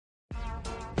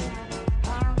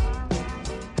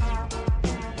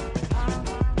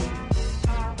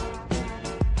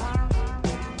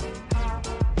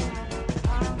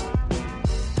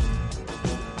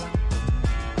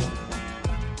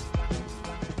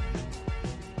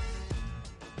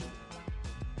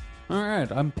All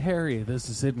right, I'm Perry. This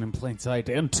is Hidden in Plain Sight.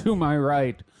 And to my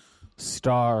right,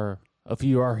 star of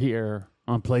You Are Here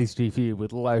on Place TV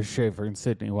with Les Schaefer and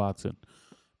Sydney Watson,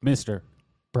 Mr.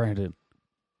 Brandon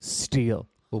Steele.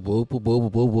 Whoop, whoop, whoop,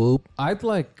 whoop, whoop, whoop. I'd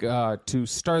like to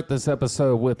start this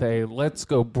episode with a Let's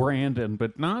Go Brandon,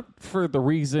 but not for the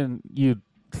reason you'd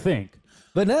think.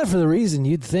 But not for the reason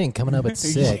you'd think, coming up at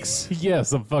 6. Yeah,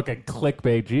 some fucking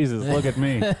clickbait. Jesus, look at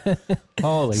me.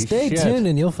 Holy Stay shit. tuned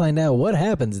and you'll find out what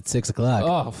happens at 6 o'clock.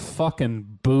 Oh,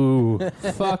 fucking boo.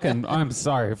 Fucking, I'm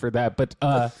sorry for that. But,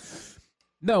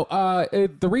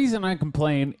 the reason I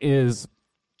complain is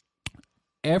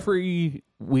every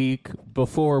week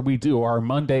before we do our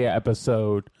Monday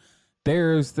episode,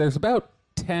 there's about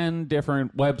 10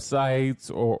 different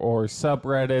websites or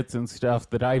subreddits and stuff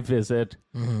that I visit.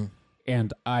 Mm-hmm.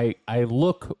 And I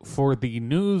look for the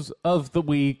news of the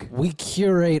week. We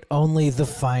curate only the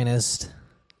finest.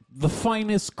 The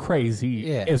finest crazy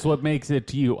is what makes it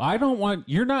to you. I don't want...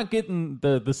 You're not getting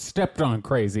the stepped on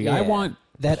crazy. Yeah. I want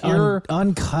that pure,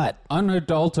 uncut,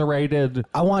 unadulterated.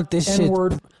 I want this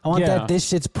N-word. shit. I want that this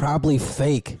shit's probably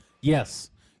fake.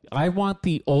 Yes. I want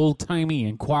the old-timey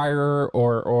Inquirer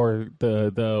or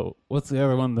the what's the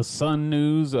other one? The Sun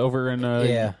News over in...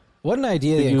 Yeah. What an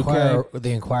idea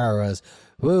the Inquirer was.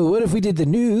 Well, what if we did the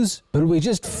news, but we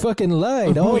just fucking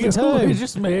lied all the time? We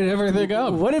just made everything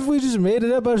up. What if we just made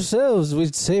it up ourselves?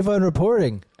 We'd save on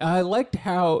reporting. I liked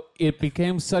how it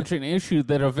became such an issue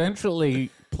that eventually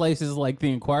places like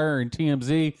the Inquirer and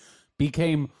TMZ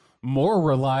became more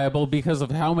reliable because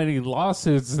of how many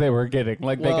lawsuits they were getting.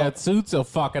 Like, they got sued so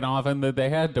fucking often that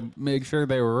they had to make sure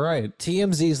they were right.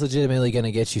 TMZ is legitimately going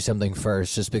to get you something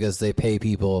first just because they pay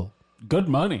people... Good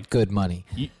money.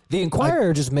 The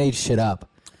Inquirer just made shit up.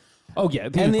 Oh, yeah.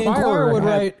 The Inquirer would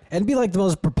write and be like the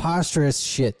most preposterous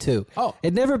shit, too. Oh.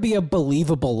 It'd never be a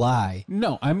believable lie.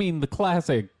 No, I mean, the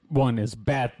classic one is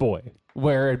Bat Boy,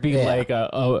 where it'd be like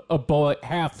a boy,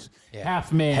 half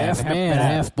man,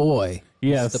 half boy.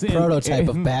 Yes. It's the prototype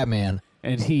of Batman.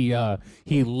 And he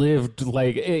lived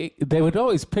like they would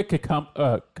always pick a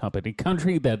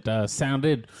country that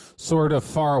sounded sort of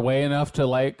far away enough to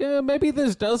like maybe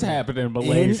this does happen in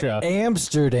Malaysia, in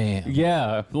Amsterdam.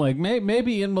 Yeah, like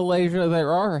maybe in Malaysia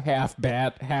there are half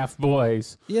bat, half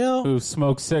boys, who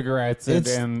smoke cigarettes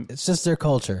and it's just their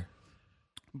culture.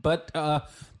 But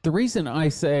the reason I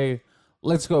say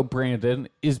let's go Brandon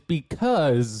is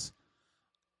because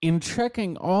in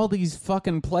checking all these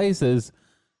fucking places.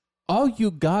 All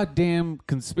you goddamn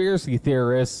conspiracy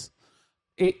theorists,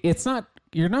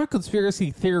 you're not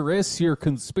conspiracy theorists, you're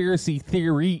conspiracy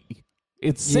theory.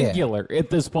 It's singular at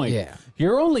this point. Yeah.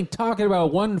 You're only talking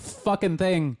about one fucking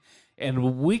thing,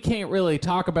 and we can't really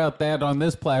talk about that on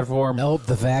this platform. Nope,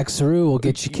 the Vaxxaroo will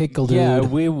get you kickled, dude. Yeah,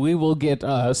 we will get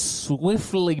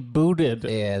swiftly booted.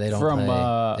 Yeah, they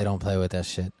don't play with that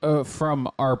shit. From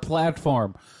our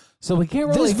platform. So we can't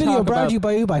really This video talk brought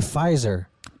about... you by Pfizer.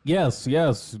 Yes.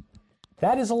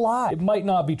 That is a lie. It might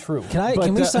not be true.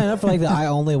 Can we sign up for like the I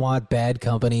only want bad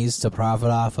companies to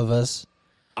profit off of us?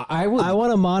 I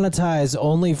want to monetize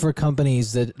only for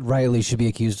companies that rightly should be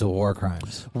accused of war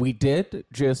crimes. We did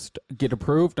just get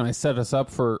approved, and I set us up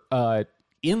for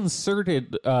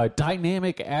inserted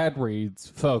dynamic ad reads,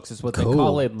 folks, is what they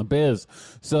call it in the biz.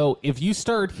 So if you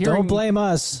start hearing... Don't blame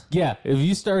us. Yeah, if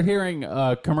you start hearing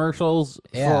commercials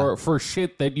for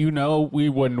shit that we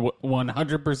would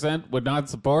 100% would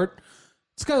not support...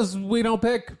 It's because we don't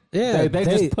pick. Yeah, they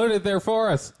just put it there for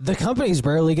us. The companies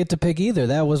barely get to pick either.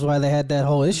 That was why they had that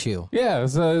whole issue. Yeah,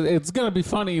 so it's going to be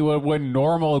funny when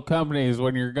normal companies,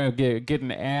 when you're going to get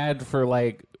an ad for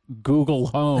like Google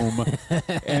Home,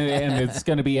 and it's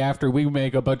going to be after we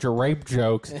make a bunch of rape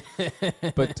jokes.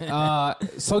 But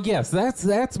so yes,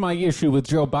 that's my issue with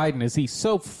Joe Biden is he's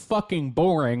so fucking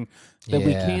boring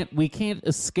that we can't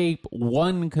escape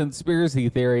one conspiracy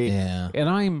theory. Yeah. And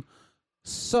I'm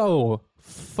so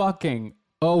fucking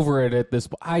over it at this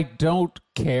point. I don't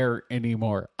care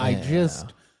anymore. I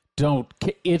just don't.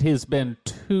 It has been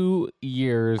 2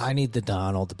 years. I need the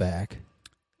Donald back.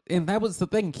 And that was the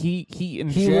thing. He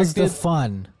injected He was the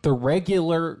fun. The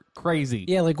regular crazy.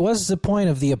 Yeah, like what's the point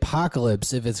of the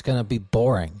apocalypse if it's going to be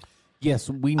boring? Yes,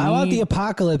 I want the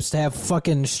apocalypse to have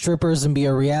fucking strippers and be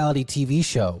a reality TV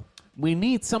show. We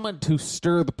need someone to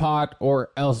stir the pot,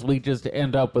 or else we just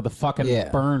end up with a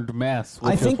fucking burned mess.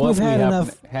 Which I think is what we've had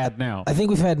enough. Had now. I think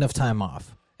we've had enough time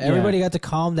off. Everybody got to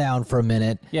calm down for a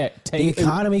minute. Yeah, the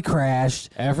economy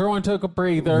crashed. Everyone took a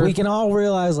breather. We can all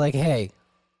realize, like, hey,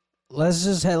 let's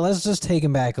just take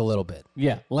him back a little bit.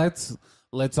 Yeah, let's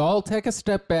all take a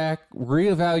step back,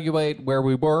 reevaluate where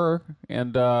we were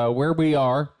and where we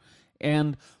are,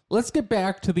 And let's get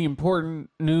back to the important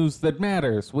news that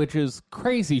matters, which is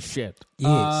crazy shit.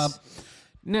 Yes.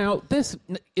 Now, this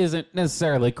isn't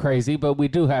necessarily crazy, but we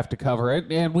do have to cover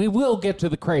it, and we will get to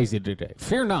the crazy today.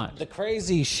 Fear not. The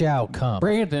crazy shall come.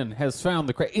 Brandon has found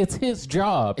the crazy. It's his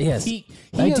job. Yes. He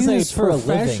I is do this a for a living.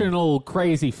 professional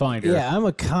crazy finder. Yeah, I'm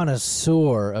a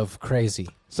connoisseur of crazy.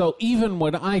 So even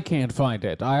when I can't find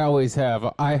it, I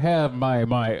have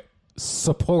my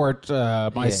support,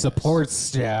 support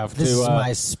staff. This is to,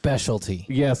 my specialty.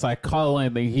 Yes, I call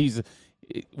in. He's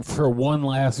for one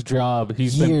last job.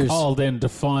 He's been called in to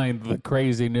find the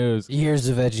crazy news. Years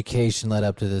of education led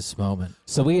up to this moment.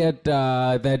 So we had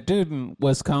that dude in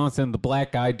Wisconsin, the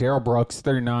black guy, Daryl Brooks,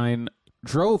 39,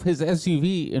 drove his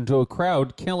SUV into a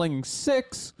crowd, killing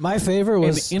 6. My favorite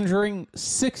was and injuring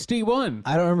 61.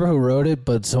 I don't remember who wrote it,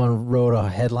 but someone wrote a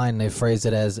headline and they phrased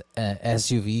it as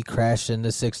SUV crashed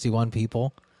into 61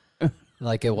 people.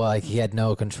 Like he had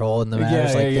no control in the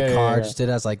matters. The car just did.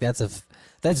 I was like,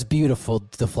 that's beautiful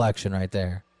deflection right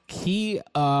there. He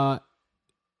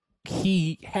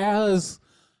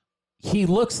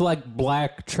looks like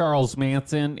Black Charles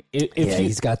Manson.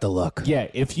 He's got the look. Yeah,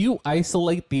 if you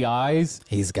isolate the eyes,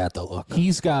 he's got the look.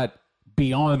 He's got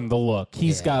beyond the look.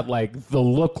 He's got like the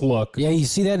look. Yeah, you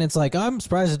see that and it's like, I'm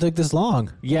surprised it took this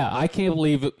long. Yeah, I can't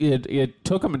believe it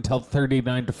took him until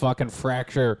 39 to fucking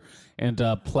fracture and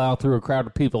plow through a crowd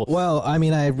of people. Well, I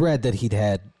mean, I read that he'd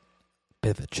had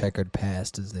bit of a checkered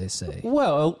past, as they say.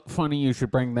 Well, funny you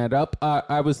should bring that up.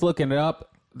 I was looking it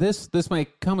up. This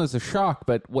might come as a shock,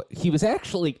 but he was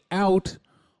actually out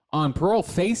on parole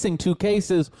facing 2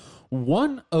 cases.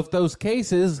 One of those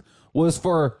cases was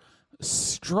for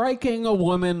striking a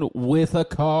woman with a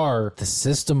car. The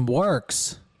system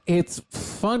works. It's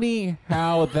funny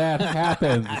how that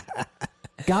happens.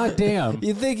 God damn.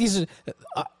 You think he should...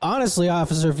 honestly,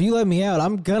 officer, if you let me out,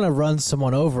 I'm gonna run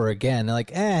someone over again.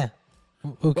 Like,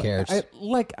 who cares?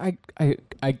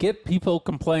 I get people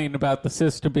complain about the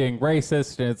system being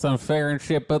racist and it's unfair and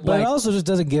shit, but it also just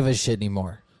doesn't give a shit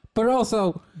anymore. But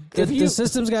also, the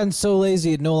system's gotten so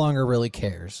lazy it no longer really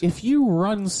cares. If you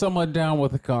run someone down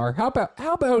with a car, how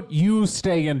about you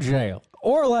stay in jail?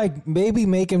 Or like maybe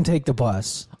make him take the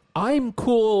bus. I'm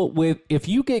cool with if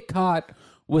you get caught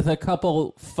with a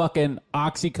couple fucking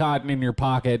Oxycontin in your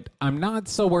pocket, I'm not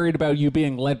so worried about you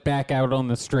being let back out on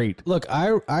the street. Look,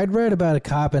 I'd read about a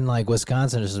cop in like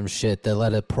Wisconsin or some shit that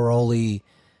let a parolee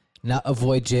not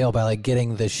avoid jail by like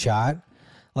getting the shot.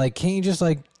 Like, can't you just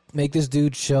like make this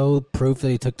dude show proof that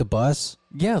he took the bus?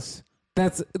 Yes.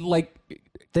 That's like...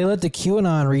 They let the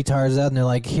QAnon retards out and they're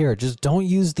like, here, just don't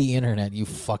use the internet, you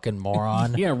fucking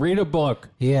moron. Yeah, read a book.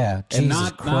 Yeah,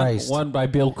 Jesus Christ. Not one by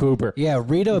Bill Cooper. Yeah,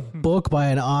 read a book by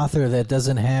an author that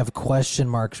doesn't have question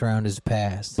marks around his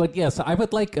past. But yes, I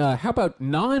would like, how about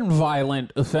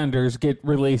non-violent offenders get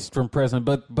released from prison?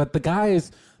 But the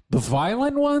guys, the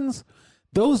violent ones,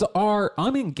 those are,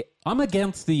 I'm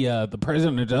against the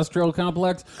prison industrial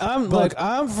complex. Look,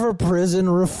 I'm for prison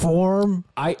reform.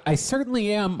 I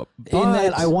certainly am. But in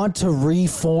that I want to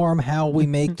reform how we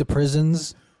make the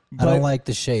prisons. I don't like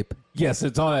the shape. Yes,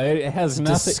 it has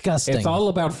nothing. Disgusting. It's all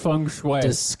about feng shui.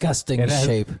 Disgusting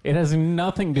shape. It has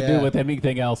nothing to do with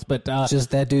anything else. But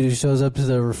just that dude who shows up to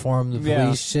the reform the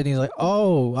police shit. And he's like,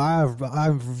 "Oh,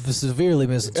 I've severely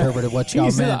misinterpreted what y'all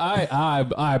meant."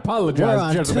 I apologize, We're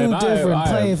on gentlemen. 2 different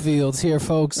playing fields here,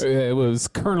 folks. It was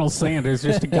Colonel Sanders,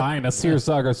 just a guy in a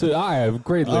seersucker suit. I have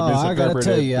greatly misinterpreted. I gotta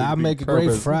tell you, I make a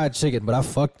great fried chicken, but I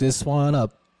fucked this one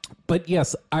up. But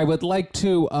yes, I would like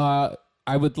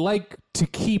to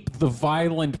keep the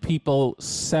violent people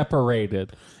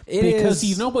separated. Because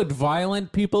you know what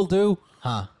violent people do?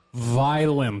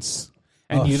 Violence.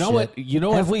 And you know what?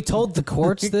 Have we told the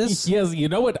courts this? Yes, you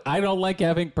know what I don't like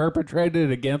having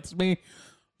perpetrated against me?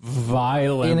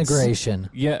 Violence. Integration.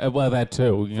 Yeah, well, that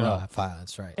too. You know.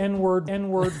 Violence, right. N-word.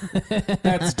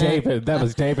 That's David. That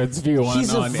was David's view on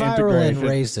He's a integration. virulent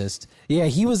racist. Yeah,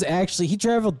 he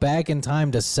traveled back in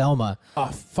time to Selma. Oh,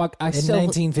 fuck. In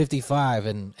 1955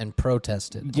 and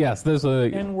protested. Yes, there's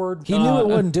a... N-word. He knew it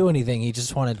wouldn't do anything. He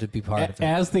just wanted to be part of it.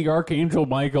 As the Archangel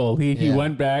Michael, he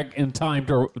went back in time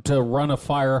to run a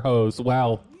fire hose.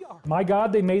 Wow. My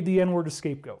God, they made the N-word a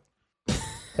scapegoat.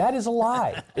 That is a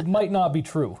lie. It might not be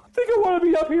true. I think I want to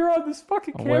be up here on this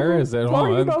fucking camera. Where is it?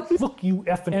 Hold on. Look, you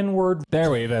effing N-word.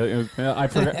 There we go. I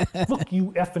forgot. Look,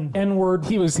 you effing N-word.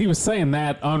 He was saying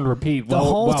that on repeat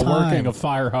while working a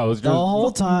fire hose. The whole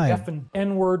time. You effing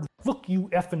N-word. Look, you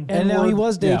effing N-word. And now he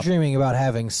was daydreaming about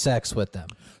having sex with them.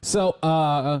 So,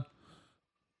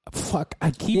 fuck,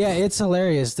 it's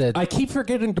hilarious that... I keep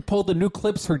forgetting to pull the new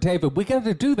clips for David. We got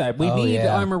to do that. We need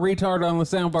I'm a retard on the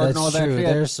soundboard and all that shit.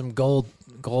 There's some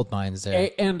gold mines there.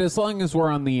 And as long as we're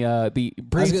on the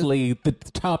briefly the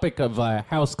topic of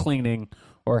house cleaning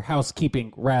or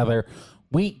housekeeping rather,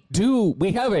 we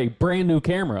have a brand new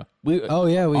camera. Oh,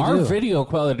 yeah, we our do. video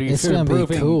quality It's is gonna be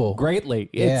improving cool. greatly.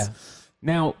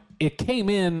 Now it came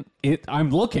in.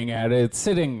 I'm looking at it. It's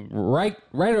sitting right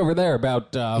over there,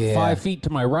 about 5 feet to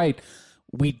my right.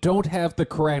 We don't have the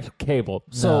correct cable,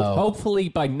 so No. hopefully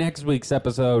by next week's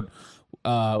episode,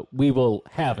 we will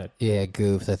have it. Yeah,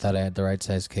 goofed. I thought I had the right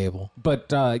size cable.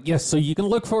 But yes, so you can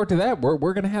look forward to that.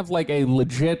 We're gonna have like a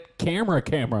legit camera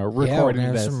Yeah, we're recording gonna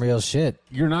have this. some real shit.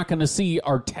 You're not gonna see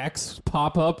our text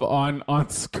pop up on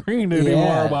screen anymore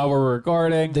Yeah. while we're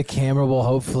recording. The camera will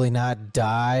hopefully not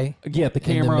die Yeah, the in the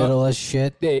camera. middle of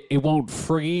shit. It won't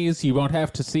freeze. You won't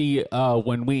have to see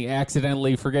when we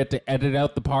accidentally forget to edit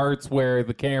out the parts where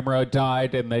the camera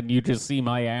died, and then you just see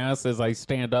my ass as I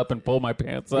stand up and pull my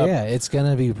pants up. Yeah, it's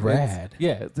gonna be rad.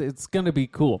 Yeah, it's gonna be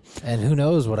cool. And who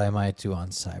knows what I might do on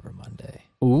Cyber Monday.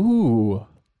 Ooh,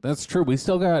 that's true. We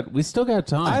still got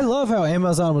time. I love how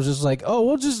Amazon was just like, oh,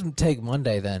 we'll just take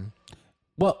Monday then.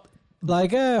 well,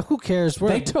 Like, who cares?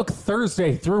 they took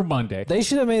Thursday through Monday. They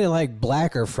should have made it like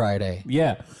Black or Friday.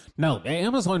 Yeah. No,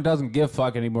 Amazon doesn't give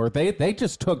fuck anymore. They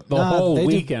just took the whole they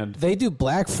weekend. They do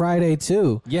Black Friday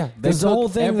too. Yeah, they 'Cause the took whole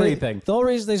thing. everything. The whole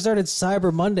reason they started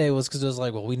Cyber Monday was because it was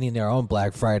like, well, we need our own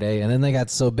Black Friday, and then they got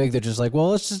so big they're just like, well,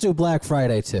 let's just do Black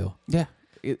Friday too. Yeah.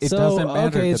 It So, doesn't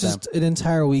matter okay, to it's them. just an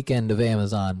entire weekend of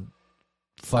Amazon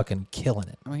fucking killing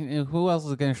it. I mean, who else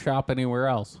is going to shop anywhere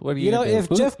else? What do You know, gonna do? if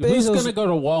Jeff who's Bezos- going to go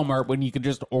to Walmart when you can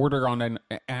just order on an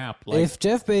app? Like, If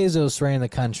Jeff Bezos ran the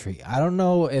country, I don't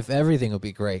know if everything would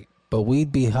be great, but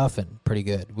we'd be huffing pretty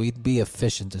good. We'd be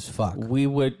efficient as fuck. we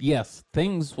would, yes,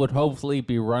 things would hopefully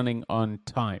be running on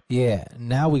time. Yeah,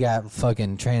 now we got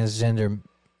fucking transgender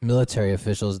military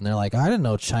officials, and they're like, I didn't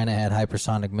know China had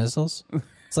hypersonic missiles.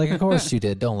 It's like, of course you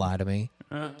did. Don't lie to me.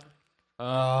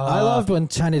 I loved when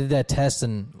China did that test,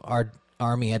 and our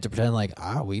army had to pretend like,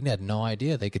 we had no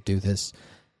idea they could do this.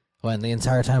 When the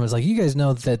entire time it was like, you guys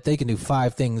know that they can do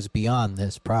 5 things beyond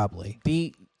this, probably.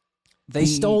 They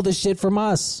stole this shit from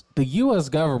us. The U.S.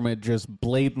 government just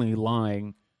blatantly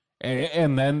lying,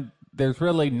 and then there's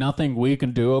really nothing we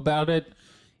can do about it,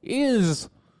 is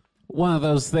one of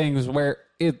those things where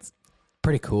it's,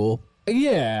 Pretty cool.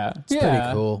 yeah, it's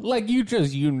pretty cool. Like,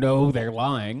 they're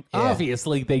lying. Yeah.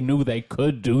 Obviously, they knew they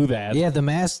could do that. Yeah, the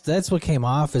mask, that's what came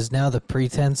off, is now the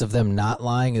pretense of them not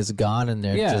lying is gone, and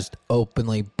they're Yeah. just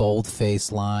openly,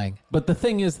 bold-faced lying. But the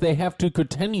thing is, they have to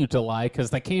continue to lie because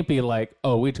they can't be like,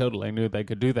 "Oh, we totally knew they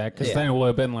could do that." Because Yeah. then it would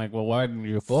have been like, "Well, why didn't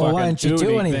you Well, fucking why didn't you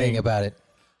do anything anything about it?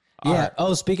 Yeah.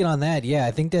 Oh, speaking on that, yeah,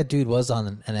 I think that dude was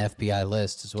on an FBI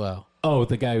list as well. Oh,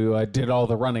 the guy who did all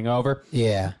the running over.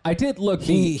 Yeah. I did look.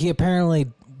 He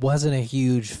apparently wasn't a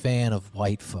huge fan of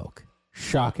white folk.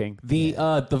 Shocking. The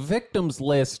victims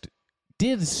list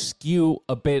did skew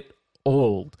a bit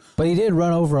old. But he did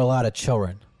run over a lot of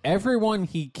children. Everyone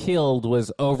he killed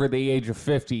was over the age of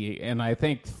 50, and I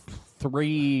think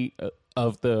 3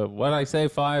 of the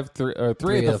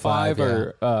three of the five yeah.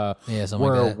 are Yeah, something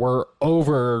like that. were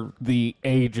over the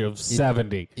age of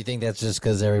 70. You think that's just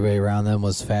because everybody around them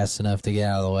was fast enough to get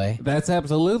out of the way? That's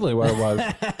absolutely what it was.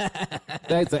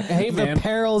 Hey man, The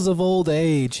perils of old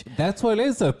age. that's what it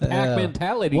is, a pack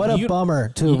mentality. What a You- bummer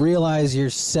to realize you're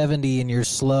 70 and you're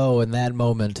slow in that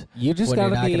moment. You just when you're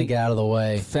gotta not be- going to get out of the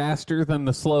way. faster than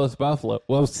the slowest buffalo.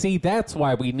 Well, see, that's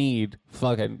why we need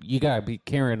you gotta be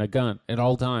carrying a gun at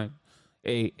all time.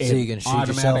 A So you can shoot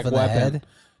automatic yourself in the weapon. head?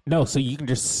 No, so you can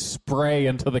just spray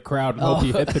into the crowd and hope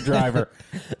you hit the driver.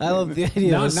 I love the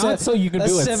idea. Not- of not so you can a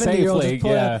do it 70-year-old safely, just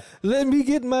pulling yeah. out, Let me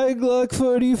get my Glock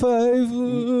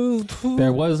 45.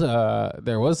 There was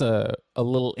a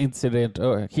little incident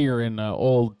here in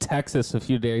old Texas a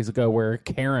few days ago where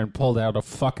Karen pulled out a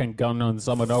fucking gun on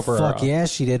someone over Fuck yeah,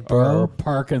 she did, a bro.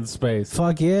 parking space.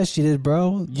 Fuck yeah, she did,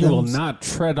 bro. You will not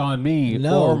tread on me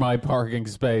No. or my parking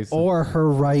space. Or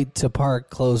her right to park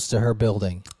close to her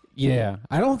building. Yeah,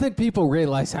 I don't think people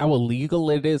realize how illegal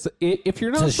it is. If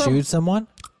you're not To from, shoot someone?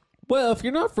 well, if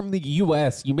you're not from the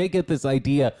U.S., you may get this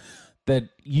idea that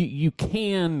you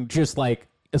can just like,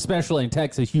 especially in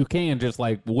Texas, you can just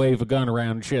like wave a gun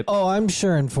around and shit. Oh, I'm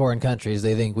sure in foreign countries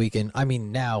they think we can. I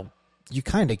mean, now you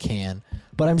kind of can.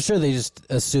 But I'm sure they just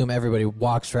assume everybody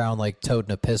walks around like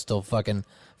toting a pistol, fucking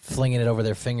flinging it over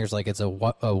their fingers like it's a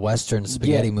Western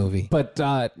spaghetti movie. But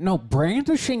no,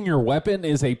 brandishing your weapon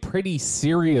is a pretty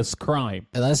serious crime.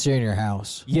 Unless you're in your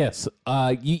house. Yes,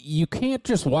 you can't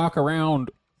just walk around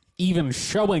even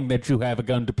showing that you have a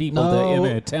gun to people in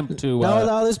an attempt to...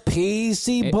 all this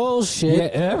PC bullshit. Yeah,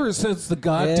 ever since the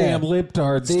goddamn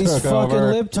libtards These took fucking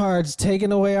over... libtards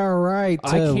taking away our right to...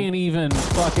 I can't even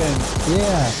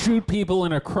fucking shoot people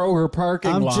in a Kroger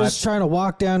parking lot. I'm just trying to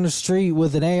walk down the street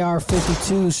with an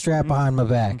AR-52 strapped behind my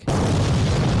back.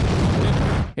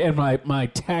 And my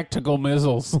tactical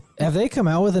missiles. Have they come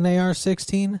out with an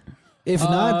AR-16? If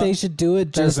not, they should do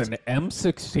it just... There's an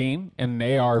M16 and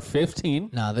an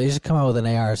AR-15. No, they should come out with an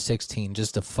AR-16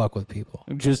 just to fuck with people.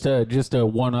 Just to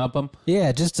one-up them?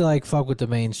 Yeah, just to like fuck with the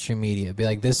mainstream media. Be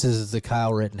like, this is the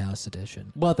Kyle Rittenhouse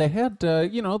edition. Well, they had, they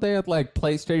had like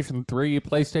PlayStation 3,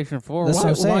 PlayStation 4. That's what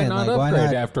I'm saying. Why not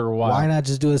upgrade after a while? Why not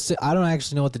just do a... I don't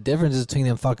actually know what the difference is between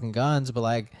them fucking guns, but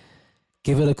like...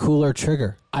 Give it a cooler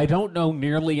trigger. I don't know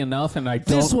nearly enough, and I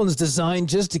don't... This one's designed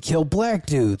just to kill black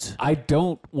dudes. I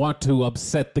don't want to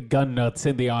upset the gun nuts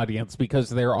in the audience,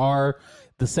 because there are...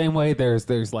 The same way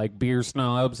there's like beer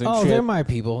snobs and shit. Oh, they're my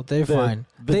people. They're fine.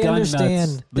 They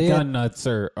understand. Nuts, the gun nuts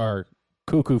are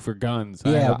cuckoo for guns.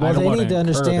 Yeah, I don't they need to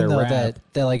understand, though, wrath.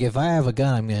 that like, if I have a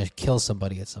gun, I'm going to kill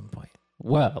somebody at some point.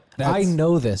 Well, I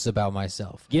know this about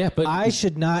myself. Yeah, but I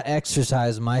should not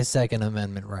exercise my Second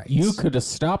Amendment rights. You could have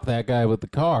stopped that guy with the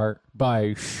car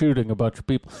by shooting a bunch of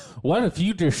people. What if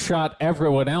you just shot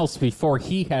everyone else before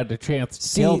he had a chance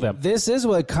to kill them? This is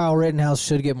what Kyle Rittenhouse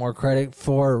should get more credit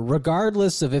for,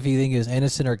 regardless of if you think he was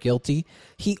innocent or guilty.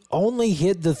 He only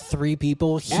hit the 3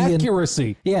 people.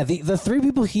 Accuracy. The 3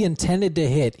 people he intended to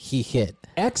hit, he hit.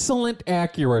 Excellent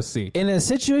accuracy. In a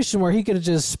situation where he could have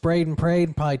just sprayed and prayed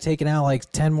and probably taken out like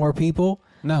 10 more people.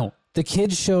 No. The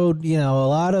kid showed, a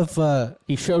lot of...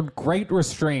 he showed great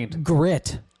restraint.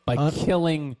 Grit. By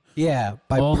killing... Yeah,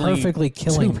 by only perfectly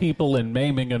killing 2 people and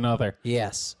maiming another.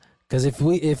 Yes. Because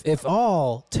if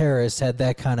all terrorists had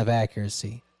that kind of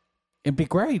accuracy... It'd be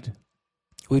great.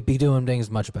 We'd be doing things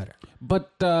much better.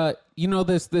 But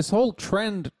this whole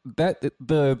trend that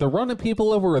the running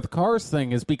people over with cars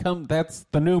thing has become, that's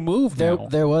the new move now.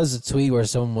 There was a tweet where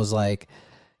someone was like,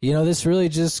 this really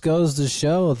just goes to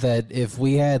show that if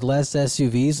we had less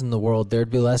SUVs in the world,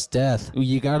 there'd be less death.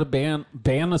 You got to ban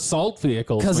assault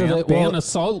vehicles. Ban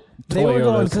assault. They were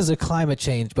going because of climate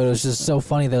change, but it was just so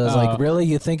funny that it was like, really,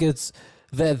 you think it's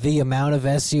that the amount of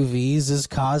SUVs is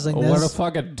causing this? What a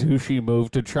fucking douchey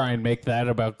move to try and make that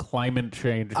about climate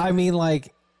change. I mean,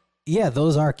 like, yeah,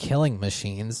 those are killing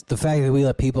machines. The fact that we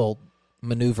let people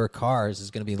maneuver cars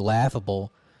is going to be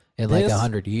laughable in like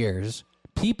 100 years.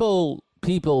 People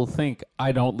think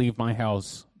I don't leave my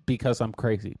house because I'm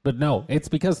crazy. But no, it's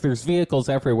because there's vehicles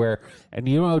everywhere. And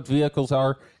you know what vehicles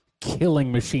are?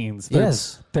 Killing machines.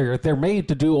 They're made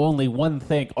to do only one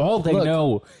thing. All they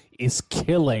know is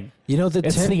killing.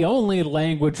 It's the only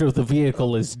language of the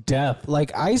vehicle is death.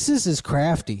 Like, ISIS is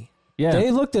crafty. Yeah.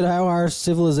 They looked at how our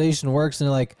civilization works and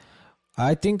they're like,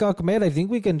 I think Ahmed, I think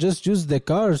we can just use the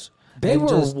cars. They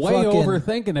were way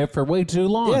overthinking it for way too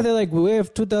long. Yeah, they're like, we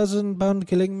have 2,000-pound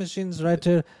killing machines right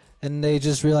here. And they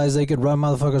just realized they could run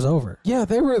motherfuckers over. Yeah,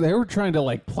 they were trying to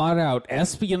like plot out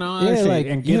espionage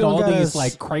and get all these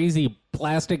like crazy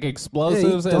plastic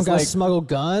explosives. You don't got to smuggle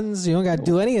guns. You don't got to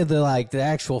do any of the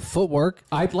actual footwork.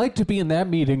 I'd like to be in that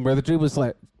meeting where the dude was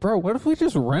like, bro, what if we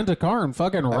just rent a car and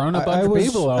fucking run a bunch of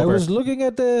people over? I was looking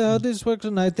at how this works,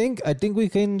 and I think we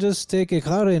can just take a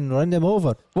car and run them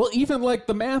over. Well, even like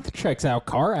the math checks out.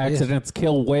 Car accidents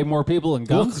kill way more people than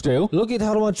guns do. Look at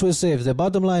how much we save. The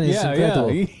bottom line is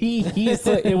incredible. Yeah.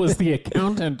 It was the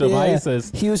accountant of ISIS.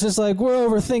 He was just like, we're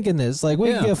overthinking this. Like,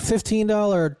 we can get a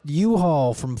 $15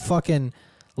 U-Haul from fucking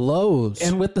Lowe's.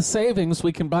 And with the savings,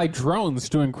 we can buy drones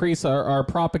to increase our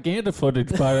propaganda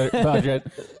footage budget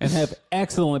and have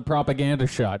excellent propaganda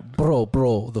shot. Bro,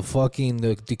 the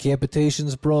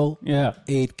decapitations, bro. Yeah.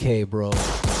 8K, bro.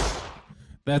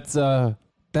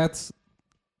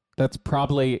 That's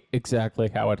probably exactly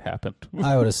how it happened.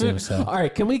 I would assume so. All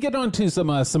right, can we get on to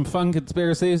some fun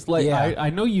conspiracies? Like, I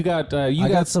know you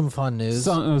got some fun news,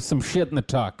 some shit in the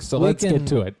tuck. So let's get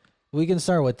to it. We can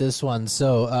start with this one.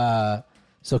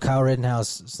 So Kyle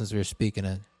Rittenhouse, since we were speaking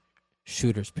of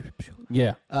shooters, did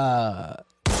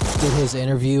his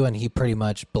interview, and he pretty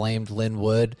much blamed Lynn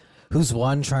Wood, who's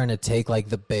trying to take like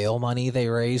the bail money they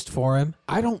raised for him.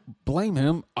 I don't blame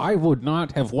him. I would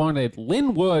not have wanted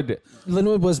Lynn Wood. Lynn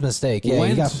Wood was a mistake. Yeah,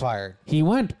 he got fired. He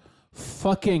went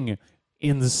fucking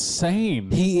insane.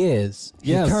 He is.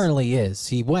 Yes. He currently is.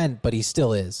 He went, but he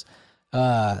still is.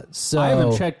 So I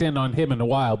haven't checked in on him in a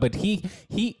while, but he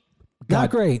not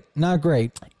great.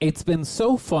 It's been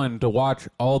so fun to watch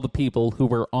all the people who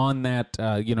were on that,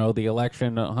 the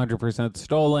election 100%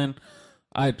 stolen.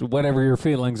 Whatever your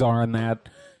feelings are on that.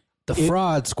 The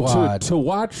fraud squad. To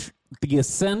watch the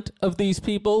ascent of these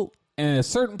people. And at a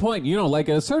certain point, like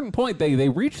at a certain point, they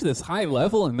reached this high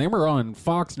level, and they were on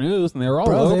Fox News, and they were all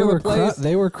over the place.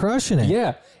 They were crushing it.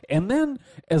 Yeah, and then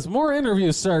as more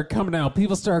interviews started coming out,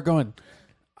 people started going,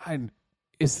 Did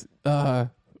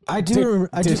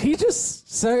he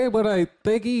just say what I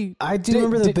think he? I do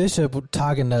remember the bishop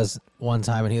talking to us one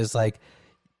time, and he was like,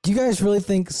 "Do you guys really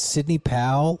think Sidney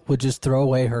Powell would just throw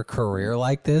away her career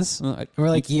like this?" And we're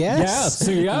like, "Yes,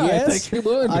 yes, I think she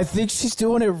would. I think she's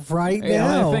doing it right and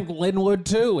now. I think Lynn would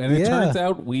too." And it turns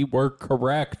out we were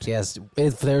correct. Yes,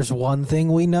 if there's one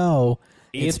thing we know,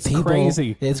 it's people,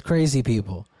 crazy. It's crazy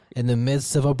people in the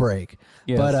midst of a break.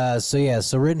 Yes. But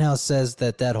so Rittenhouse says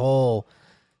that whole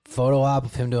photo op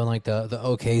of him doing like the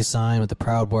OK sign with the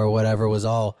Proud Boy or whatever was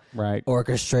all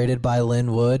orchestrated by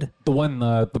Lynn Wood. The one,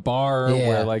 the bar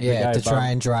where like the guy to try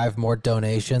and drive more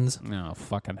donations. No,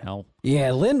 fucking hell.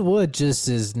 Yeah, Lynn Wood just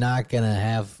is not gonna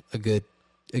have a good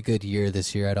year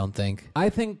this year, I don't think. I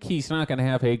think he's not gonna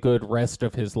have a good rest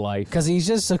of his life. Because he's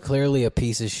just so clearly a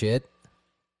piece of shit.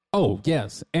 Oh,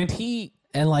 yes.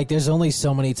 And like there's only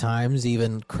so many times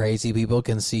even crazy people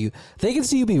can see you. They can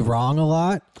see you be wrong a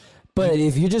lot. But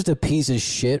if you're just a piece of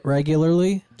shit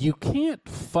regularly, you can't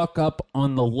fuck up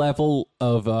on the level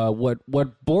of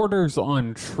what borders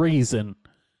on treason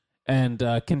and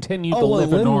continue to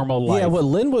live a normal life. Yeah, what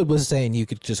Linwood was saying, you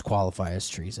could just qualify as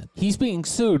treason. He's being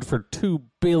sued for $2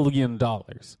 billion.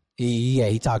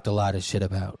 He talked a lot of shit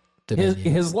about Dominion.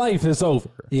 His life is over.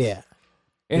 Yeah.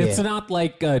 And it's not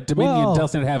like Dominion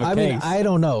doesn't have a case. Mean, I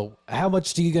don't know. How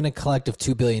much are you going to collect of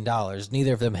 $2 billion?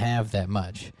 Neither of them have that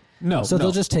much. No. So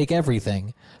they'll just take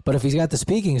everything. But if he's got the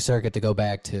speaking circuit to go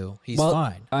back to, he's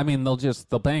fine. I mean, they'll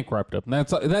bankrupt him.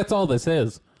 That's all this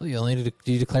is. Well, you only need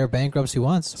to declare bankruptcy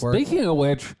once. Speaking of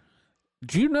which,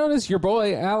 did you notice your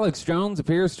boy Alex Jones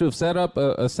appears to have set up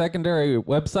a secondary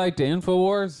website to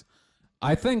InfoWars?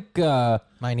 I think...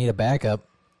 might need a backup.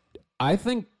 I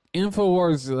think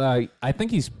InfoWars, I think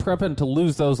he's prepping to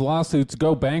lose those lawsuits,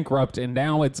 go bankrupt, and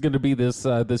now it's going to be this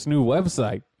new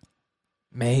website.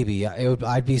 Maybe.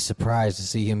 I'd be surprised to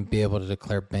see him be able to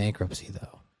declare bankruptcy,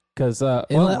 though. Because I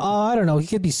don't know. He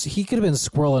could have been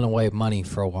squirreling away money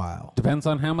for a while. Depends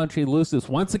on how much he loses.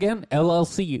 Once again,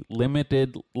 LLC,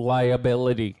 Limited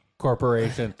Liability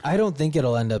Corporation. I don't think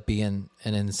it'll end up being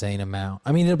an insane amount.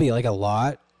 I mean, it'll be like a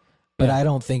lot, but I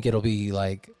don't think it'll be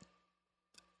like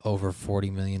over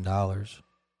 $40 million.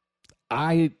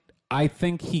 I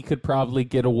think he could probably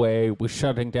get away with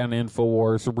shutting down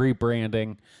InfoWars,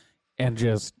 rebranding, and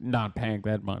just not paying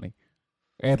that money.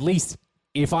 At least,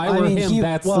 if I were him,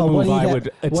 that's the move I would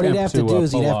attempt to What he'd have to do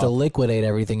is he'd have to off. liquidate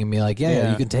everything and be like,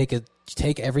 you can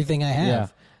take everything I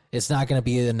have. Yeah. It's not going to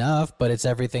be enough, but it's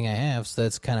everything I have, so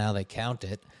that's kind of how they count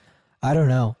it. I don't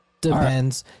know.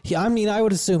 Depends. Right. I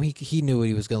would assume he knew what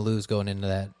he was going to lose going into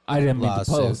that. I didn't mean to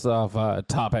lawsuit. pose off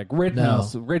topic.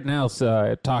 Rittenhouse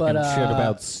talking shit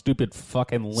about stupid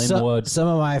fucking Linwood. Some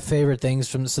of my favorite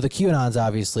things the QAnons,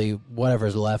 obviously,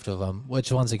 whatever's left of them.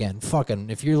 Which once again, fucking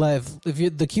the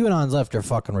QAnons left are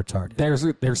fucking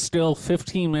retarded. They're still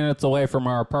 15 minutes away from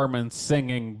our apartment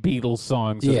singing Beatles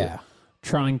songs. Yeah,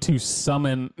 trying to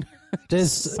summon. But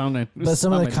some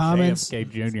of the comments,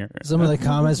 JFK Jr. Some of the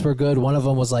comments were good. One of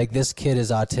them was like, "This kid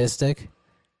is autistic."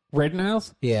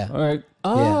 Rittenhouse? Yeah. All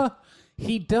right.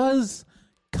 He does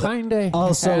kind of.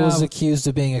 Also, was accused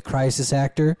of being a crisis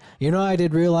actor. I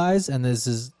did realize, and this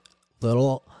is a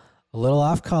little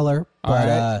off color,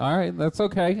 but all right, that's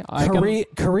okay.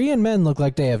 Korean men look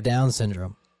like they have Down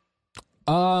syndrome.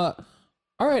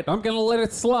 All right, I'm going to let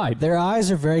it slide. Their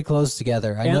eyes are very close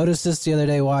together. I noticed this the other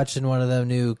day watching one of them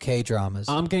new K-dramas.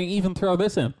 I'm going to even throw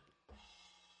this in.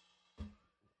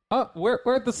 Oh,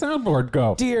 where'd the soundboard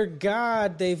go? Dear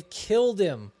God, they've killed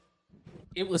him.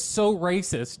 It was so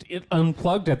racist, it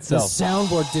unplugged itself. The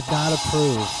soundboard did not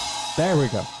approve. There we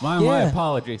go. My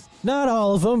apologies. Not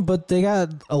all of them, but they got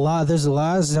a lot. There's a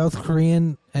lot of South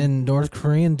Korean and North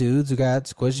Korean dudes who got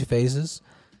squishy faces.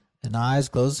 And eyes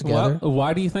close together. Well,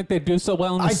 why do you think they do so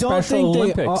well in the Special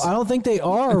Olympics? I don't think they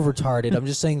are retarded. I'm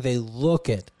just saying they look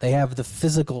it. They have the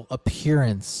physical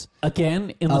appearance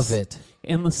in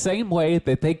the same way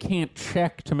that they can't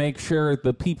check to make sure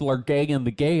the people are gay in the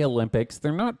gay Olympics.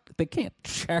 They can't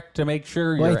check to make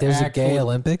sure you're there's a gay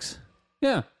Olympics?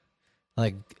 Yeah.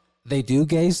 Like, they do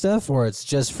gay stuff, or it's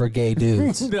just for gay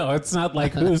dudes? No, it's not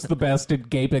like who's the best at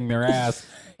gaping their ass.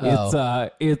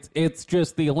 It's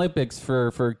just the Olympics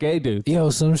for gay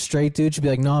dudes. Some straight dude should be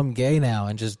like, no, I'm gay now,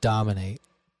 and just dominate.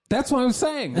 That's what I'm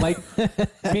saying. Like,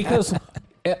 because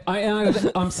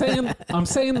I'm saying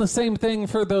the same thing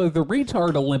for the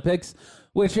retard Olympics,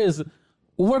 which is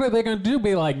What are they going to do?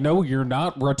 Be like, no, you're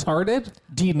not retarded?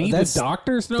 Do you need a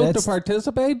doctor's note to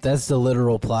participate? That's the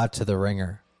literal plot to The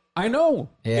Ringer. I know.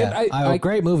 Yeah,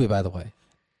 great movie, by the way.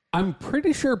 I'm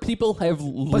pretty sure people have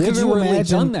literally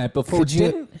done that before.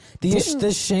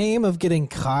 The shame of getting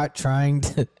caught trying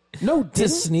to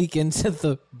sneak into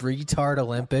the retard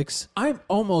Olympics. I'm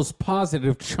almost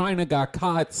positive China got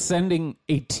caught sending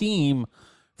a team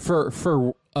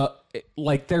for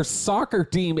like their soccer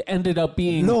team ended up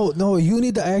being... No, you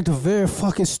need to act very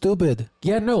fucking stupid.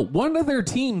 Yeah, no, one of their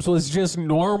teams was just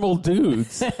normal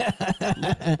dudes.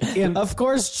 Of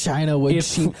course China would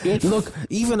cheat. Look,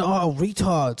 even our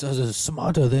retards are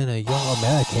smarter than a young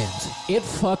Americans. It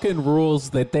fucking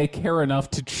rules that they care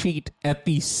enough to cheat at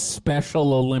the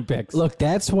Special Olympics. Look,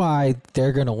 that's why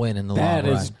they're going to win in the long run. That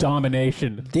is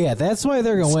domination. Yeah, that's why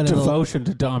they're going to win. Devotion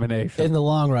to domination. In the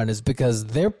long run is because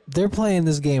they're playing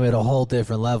this game at a whole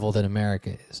different level than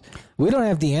America is. We don't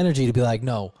have the energy to be like,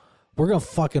 no, we're going to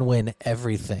fucking win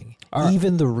everything.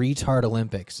 Even the retard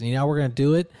Olympics. And you know how we're going to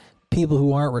do it? People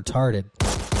who aren't retarded.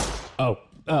 Oh,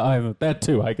 that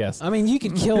too, I guess. I mean, you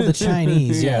could kill the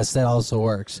Chinese. Yes, that also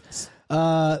works.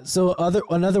 So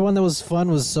another one that was fun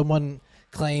was someone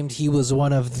claimed he was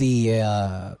one of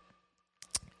the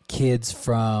kids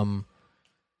from...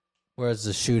 Where's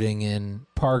the shooting in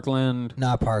Parkland?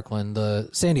 Not Parkland. The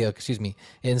Sandy Hook. Excuse me.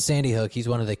 In Sandy Hook, he's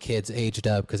one of the kids aged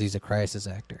up because he's a crisis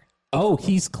actor. Oh,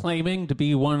 he's claiming to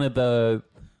be one of the...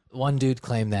 One dude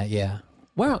claimed that. Yeah.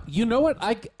 Wow. You know what?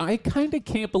 I kind of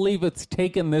can't believe it's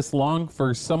taken this long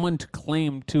for someone to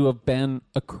claim to have been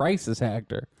a crisis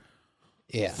actor.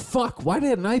 Yeah. Fuck. Why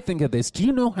didn't I think of this? Do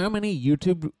you know how many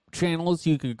YouTube channels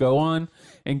you could go on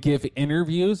and give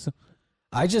interviews?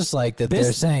 I just like that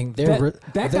they're saying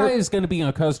that guy is going to be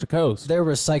on Coast to Coast. They're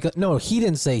recycling. No, he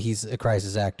didn't say he's a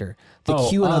crisis actor. The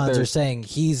QAnons are saying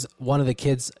he's one of the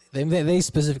kids. They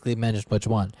specifically mentioned which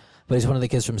one, but he's one of the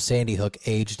kids from Sandy Hook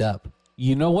aged up.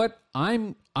 You know what?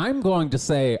 I'm going to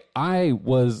say I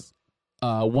was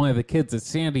one of the kids at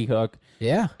Sandy Hook.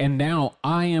 Yeah. And now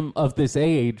I am of this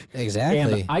age.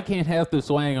 Exactly. And I can't have this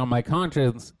weighing on my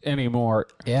conscience anymore.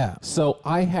 Yeah. So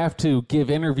I have to give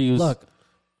interviews. Look.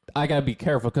 I got to be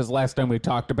careful because last time we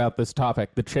talked about this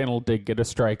topic, the channel did get a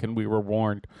strike and we were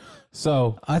warned.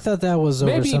 So I thought that was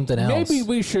over something else. Maybe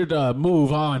we should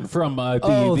move on from that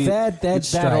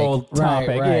old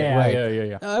topic. Right.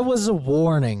 Yeah. It was a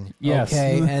warning. Yes.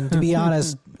 Okay. And to be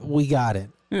honest, we got it.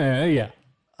 Yeah.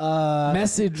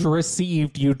 Message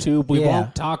received, YouTube. We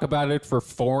won't talk about it for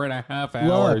 4.5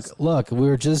 hours. Look, we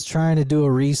were just trying to do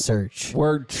a research.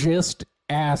 We're just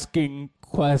asking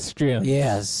questions.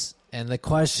 Yes. And the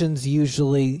questions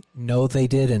usually, no, they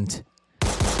didn't.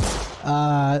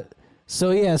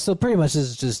 So pretty much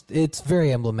it's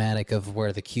very emblematic of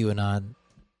where the QAnon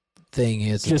thing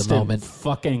is just at the moment.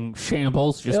 Fucking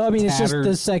shambles. Just it's just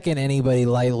the second anybody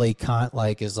lightly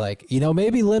is like,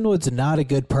 maybe Linwood's not a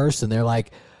good person. They're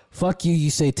like, fuck you, you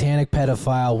satanic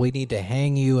pedophile. We need to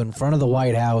hang you in front of the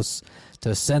White House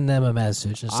to send them a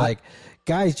message. It's like...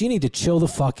 Guys, you need to chill the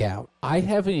fuck out. I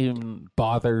haven't even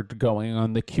bothered going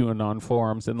on the QAnon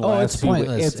forums in the last few weeks.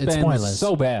 It's been pointless.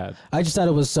 So bad. I just thought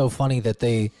it was so funny that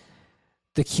the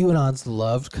QAnons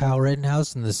loved Kyle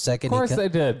Rittenhouse, and the second... Of course they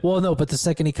did. Well, no, but the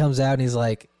second he comes out and he's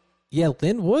like, yeah,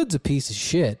 Lynn Wood's a piece of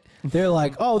shit. They're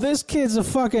like, oh, this is a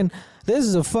fucking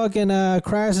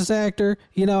crisis actor.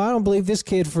 I don't believe this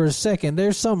kid for a second.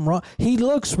 There's something wrong. He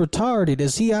looks retarded.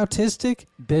 Is he autistic?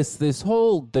 This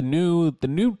whole the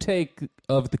new take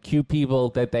of the Q people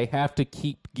that they have to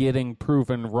keep getting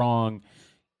proven wrong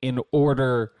in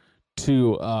order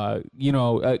to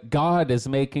God is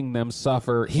making them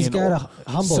suffer. He's got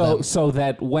to humble them so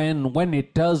that when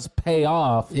it does pay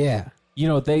off, yeah.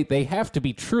 They have to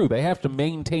be true. They have to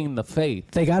maintain the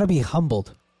faith. They got to be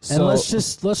humbled. So, and let's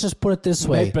just put it this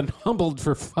way: they've been humbled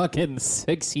for fucking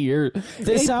 6 years.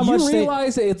 You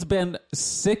realize it's been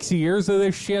 6 years of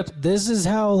this shit. This is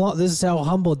how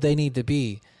humbled they need to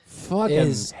be. Fucking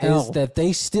is that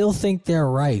they still think they're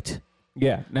right.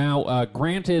 Yeah. Now,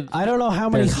 granted, I don't know how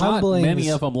many humblings. Not many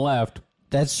of them left.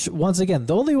 That's once again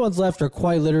the only ones left are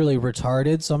quite literally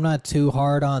retarded. So I'm not too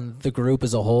hard on the group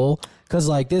as a whole because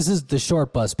this is the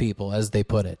short bus people, as they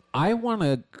put it. I want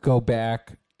to go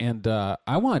back and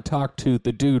I want to talk to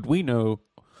the dude we know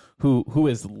who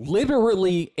is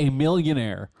literally a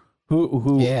millionaire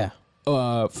who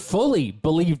fully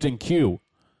believed in Q.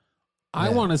 I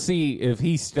want to see if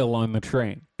he's still on the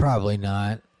train. Probably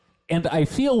not. And I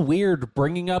feel weird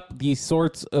bringing up these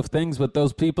sorts of things with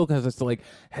those people because it's like,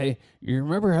 hey, you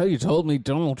remember how you told me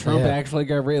Donald Trump actually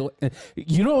got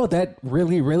that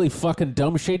really, really fucking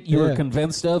dumb shit you were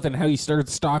convinced of and how you started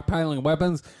stockpiling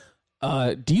weapons?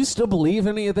 Do you still believe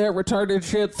any of that retarded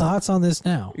shit? Thoughts on this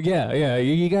now? Yeah.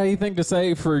 You got anything to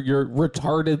say for your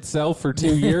retarded self for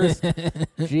 2 years?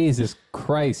 Jesus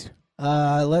Christ.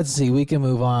 Let's see. We can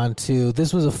move on to,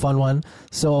 this was a fun one.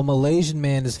 So a Malaysian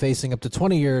man is facing up to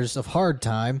 20 years of hard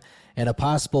time and a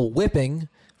possible whipping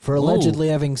for allegedly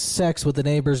having sex with the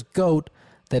neighbor's goat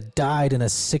that died in a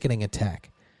sickening attack.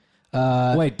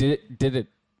 Wait, did it?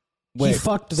 He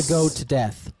fucked the goat to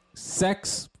death.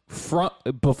 Sex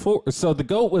before, so the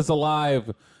goat was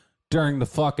alive during the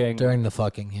fucking. During the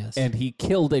fucking, yes. And he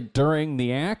killed it during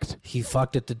the act? He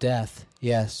fucked it to death,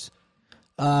 yes.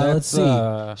 Let's see.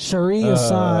 Shari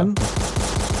Hassan.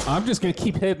 I'm just gonna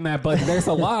keep hitting that button. There's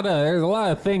a lot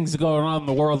of things going on in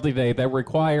the world today that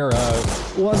require.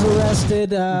 Was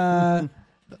arrested.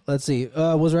 Let's see.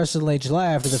 Was arrested in late July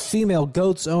after the female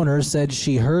goat's owner said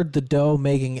she heard the doe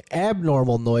making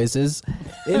abnormal noises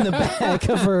in the back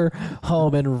of her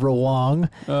home in Rawang,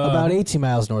 about 18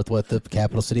 miles northwest of the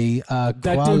capital city, that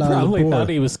Kuala dude probably Lumpur. thought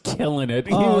he was killing it.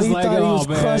 He Oh, was he like, thought he oh, was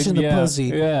man, crushing the yeah, pussy.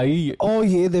 Yeah. Oh,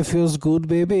 yeah, that feels good,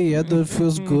 baby. Yeah, that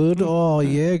feels good. Oh,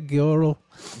 yeah, girl.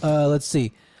 Let's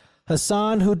see.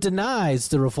 Hassan, who denies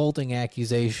the revolting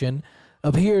accusation,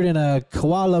 appeared in a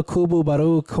Kuala Kubu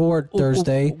Baru court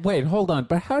Thursday. Wait, hold on.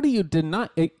 But how do you deny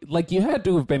it? Like, you had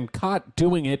to have been caught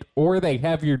doing it, or they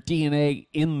have your DNA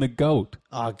in the goat.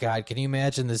 Oh, God, can you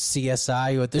imagine the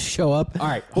CSI who had to show up? All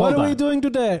right, what hold are we on. doing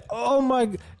today? Oh, my,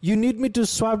 you need me to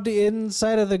swab the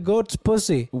inside of the goat's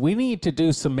pussy. We need to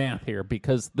do some math here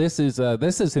because this is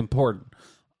important.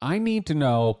 I need to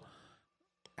know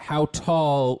how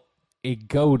tall a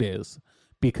goat is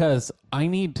because I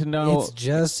need to know It's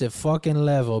just a fucking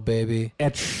level, baby.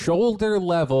 at shoulder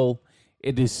level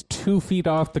it is 2 feet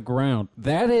off the ground.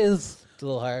 That is It's a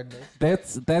little hard.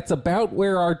 that's about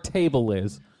where our table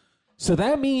is. So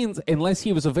that means unless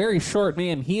he was a very short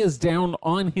man, he is down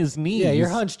on his knees. Yeah, you're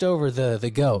hunched over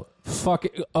the goat. Fuck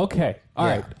it. Okay. All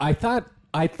Yeah. right.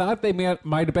 I thought they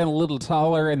might have been a little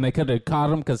taller and they could have caught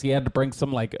him because he had to bring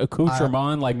some like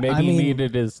accoutrement, like maybe I mean- he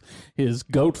needed his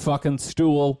goat fucking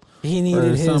stool. He needed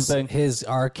or his something. his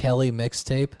R. Kelly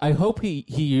mixtape. I hope he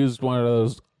used one of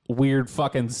those weird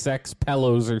fucking sex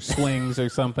pillows or swings or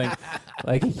something.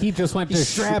 Like he just went He to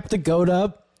strapped the goat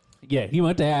up. yeah, he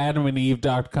went to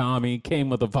AdamandEve.com. He came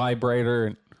with a vibrator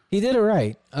and He did it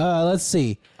right. Let's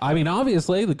see. I mean,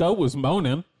 obviously the goat was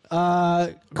moaning.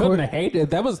 Couldn't have hated it.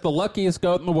 That was the luckiest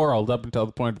goat in the world up until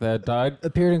the point that it died.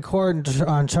 Appeared in court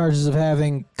on charges of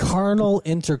having carnal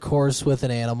intercourse with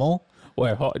an animal.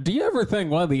 Wait, do you ever think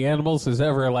one of the animals has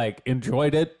ever like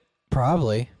enjoyed it?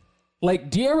 Probably.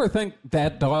 Like, do you ever think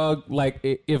that dog, like,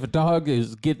 if a dog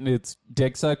is getting its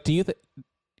dick sucked, do you think,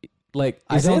 like,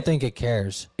 I don't think it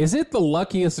cares. is it the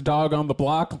luckiest dog on the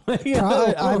block?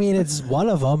 I mean, it's one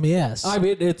of them. Yes. I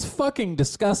mean, it's fucking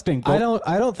disgusting. I But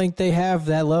don't think they have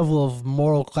that level of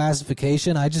moral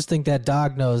classification. I just think that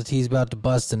dog knows he's about to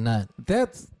bust a nut.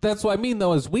 that's what I mean,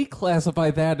 though, is we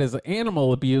classify that as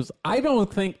animal abuse. I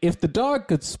don't think if the dog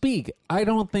could speak, I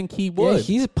don't think he Yeah, would.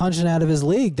 he's punching out of his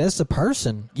league. That's a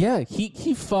person. Yeah,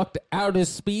 he fucked out his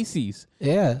species.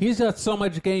 Yeah. He's got so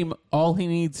much game, all he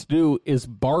needs to do is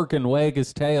bark and wag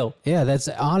his tail. Yeah, that's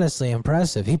honestly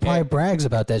impressive. He probably brags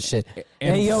about that shit.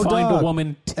 And hey, yo, find dog. a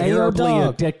woman Hey, yo, terribly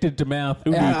dog. addicted to meth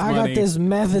who Yeah, needs I money. got this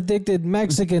meth-addicted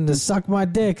Mexican to suck my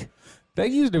dick.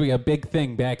 That used to be a big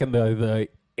thing back in the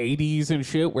 80s and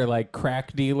shit, where like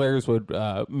crack dealers would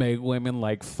make women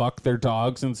like fuck their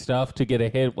dogs and stuff to get a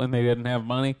hit when they didn't have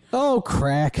money. Oh,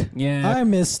 crack. Yeah. I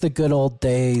miss the good old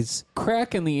days.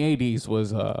 Crack in the 80s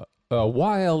was a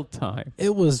wild time.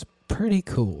 It was pretty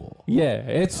cool. Yeah,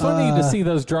 it's funny to see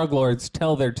those drug lords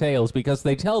tell their tales because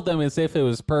they tell them as if it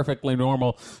was perfectly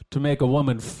normal to make a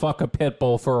woman fuck a pit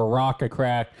bull for a rock of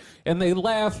crack, and they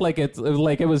laugh like it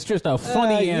was just a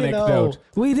funny anecdote.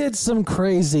 We did some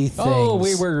crazy things. Oh,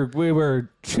 we were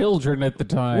children at the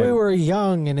time. We were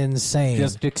young and insane.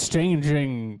 just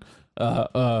exchanging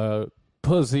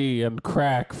pussy and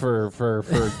crack for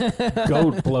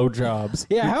goat blowjobs.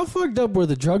 yeah, how fucked up were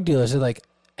the drug dealers? They're like,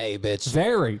 hey, bitch,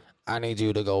 Very. I need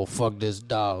you to go fuck this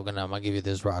dog, and I'm gonna give you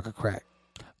this rock of crack.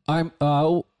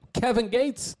 Kevin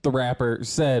Gates, the rapper,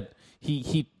 said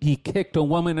he kicked a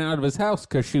woman out of his house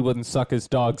because she wouldn't suck his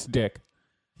dog's dick.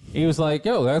 He was like,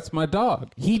 "Yo, that's my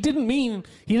dog." He didn't mean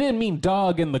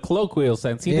dog in the colloquial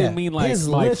sense. He didn't mean like his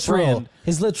my literal, friend.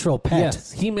 his literal pet.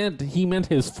 Yes, he meant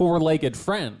his four-legged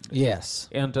friend. Yes.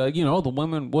 And the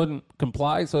woman wouldn't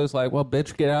comply, so it's like, "Well,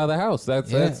 bitch, get out of the house.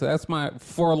 That's my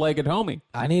four-legged homie.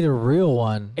 I need a real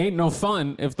one. Ain't no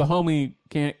fun if the homie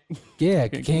can't Yeah,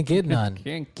 can't get none.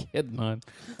 can't get none.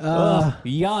 Ugh,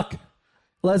 yuck."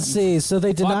 Let's see. So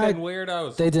they denied Fucking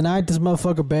weirdos. this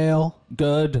motherfucker bail,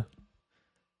 Good.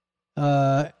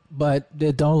 but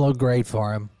it don't look great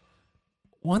for him.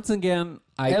 Once again,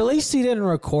 At least he didn't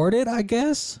record it, I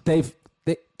guess. they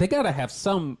got to have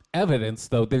some evidence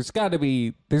though. There's got to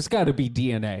be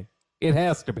DNA. It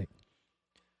has to be.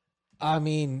 I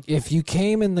mean, if you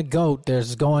came in the goat,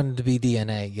 there's going to be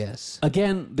DNA, yes.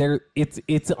 Again,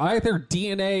 it's either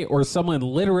DNA or someone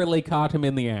literally caught him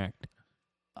in the act.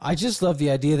 I just love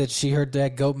the idea that she heard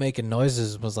that goat making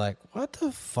noises and was like, what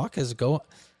the fuck is going...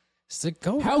 Is the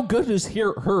goat... How good is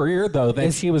her ear though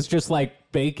that she was just like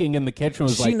baking in the kitchen?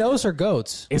 Was She like, knows her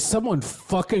goats. is someone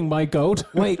fucking my goat?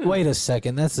 Wait a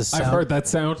second. That's the sound. I've heard that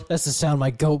sound. That's the sound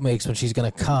my goat makes when she's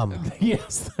gonna come.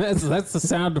 Yes, that's the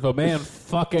sound of a man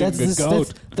fucking That's a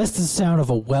goat. that's the sound of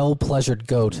a well-pleasured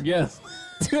goat. Yes.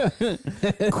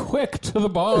 Quick to the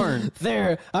barn.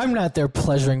 There, I'm not there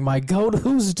pleasuring my goat.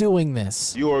 Who's doing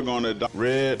this? You are gonna die.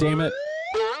 Red. Damn it.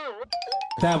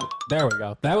 There we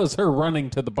go. That was her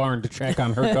running to the barn to check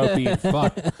on her goat being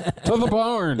fucked. To the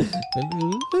barn.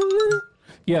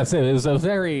 Yes, it was on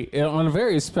a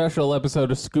very special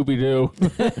episode of Scooby-Doo.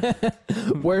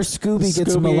 Where Scooby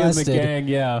gets Scooby molested. and the gang,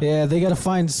 yeah. Yeah, they gotta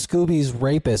find Scooby's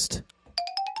rapist.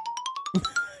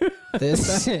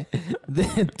 His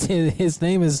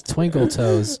name is Twinkle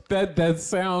Toes. That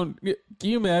sound. Can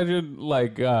you imagine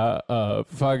like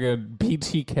fucking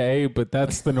BTK? But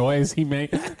that's the noise he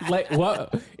made. Like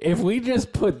what if we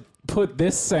just put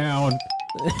this sound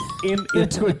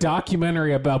into a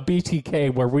documentary about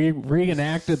BTK where we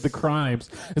reenacted the crimes?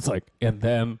 It's like and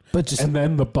then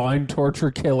the bind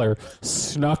torture killer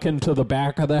snuck into the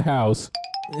back of the house.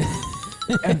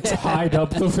 And tied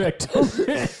up the victim.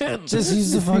 Just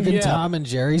use the fucking Tom and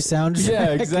Jerry soundtrack.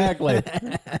 Yeah, exactly.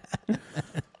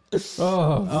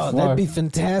 Oh, that'd be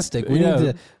fantastic.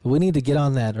 We need to get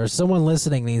on that, or someone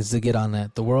listening needs to get on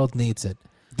that. The world needs it.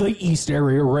 The East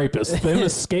Area rapist then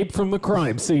escaped from the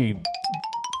crime scene.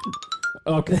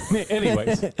 Okay.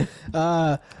 Anyways,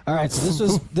 all right.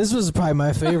 So this was probably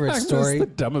my favorite story. This is the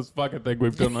dumbest fucking thing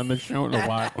we've done on this show in a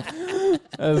while.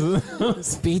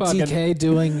 BTK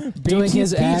doing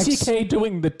his acts. BTK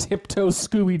doing the tiptoe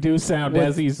Scooby Doo sound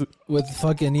as he's with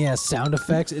fucking sound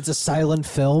effects. It's a silent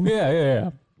film. Yeah.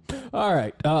 All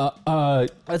right.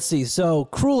 Let's see. So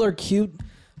Cruel or Cute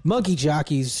Monkey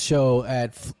Jockey show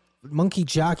at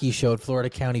Florida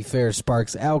County Fair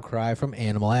sparks outcry from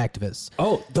animal activists.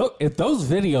 Oh, those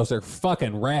videos are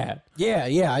fucking rad. Yeah.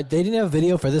 They didn't have a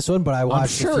video for this one, but I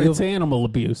watched. I'm sure it's animal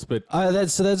abuse, but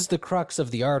that's the crux of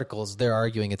the articles. They're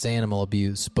arguing it's animal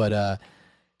abuse, but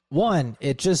one,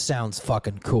 it just sounds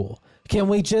fucking cool. Can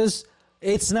we just?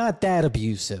 It's not that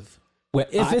abusive. Well,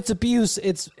 if it's abuse,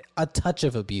 it's a touch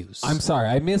of abuse. I'm sorry,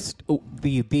 I missed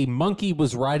the monkey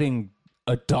was riding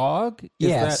a dog?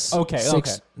 Yes. Okay.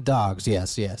 Six dogs.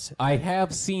 Yes. I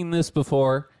have seen this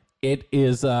before. It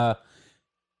is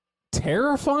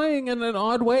terrifying in an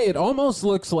odd way. It almost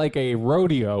looks like a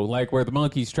rodeo, like where the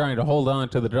monkey's trying to hold on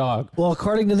to the dog. Well,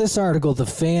 according to this article, the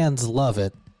fans love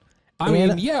it. I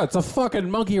mean, it's a fucking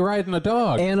monkey riding a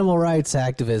dog. Animal rights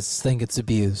activists think it's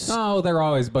abuse. Oh, they're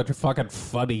always a bunch of fucking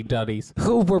fuddy-duddies.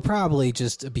 Who were probably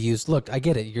just abused. Look, I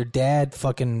get it. Your dad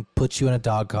fucking put you in a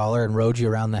dog collar and rode you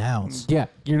around the house. Yeah,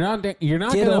 you're not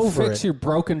gonna fix your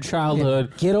broken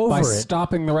childhood by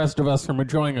stopping the rest of us from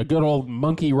enjoying a good old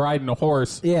monkey riding a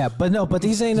horse. Yeah, but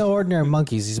these ain't no ordinary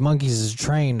monkeys. These monkeys is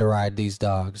trained to ride these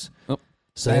dogs. Oh.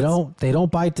 So they don't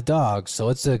bite the dogs. So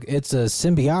it's a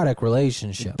symbiotic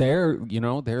relationship. They're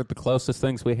the closest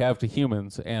things we have to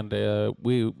humans, and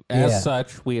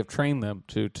such we have trained them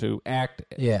to act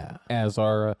as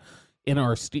our in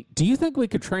our. Do you think we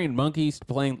could train monkeys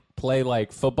to play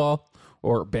like football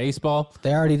or baseball?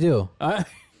 They already do. I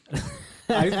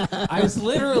was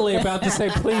literally about to say,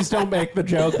 please don't make the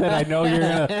joke that I know you're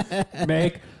gonna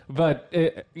make. But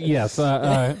yes,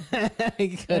 N-word.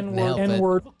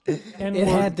 It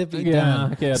had to be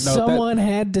done. Yeah, no, someone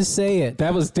had to say it.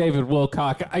 That was David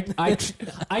Wilcock.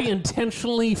 I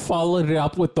intentionally followed it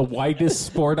up with the whitest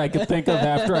sport I could think of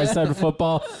after I said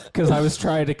football because I was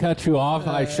trying to cut you off.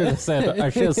 I should have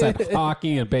said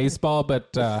hockey and baseball, but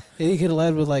you could have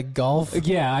led with like golf.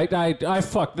 Yeah, I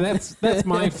fucked. That's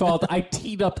my fault. I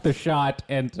teed up the shot,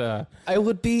 and it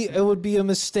would be a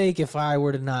mistake if I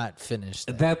were to not finish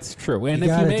that. That's true. And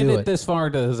if you made it this far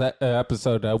into this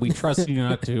episode, we trust you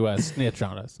not to snitch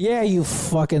on us. Yeah, you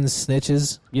fucking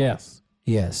snitches. Yes.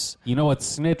 You know what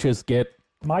snitches get?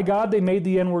 My God, they made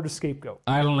the N-word a scapegoat.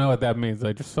 I don't know what that means.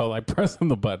 I just felt like pressing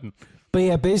the button. But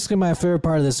yeah, basically my favorite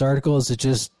part of this article is it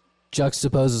just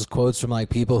juxtaposes quotes from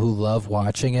like people who love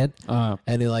watching it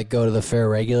and who like go to the fair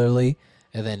regularly.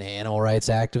 And then animal rights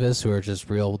activists who are just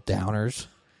real downers.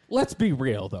 Let's be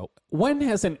real, though. When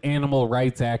has an animal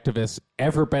rights activist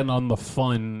ever been on the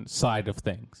fun side of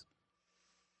things?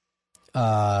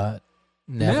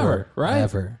 Never, right?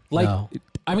 Never. Like, no.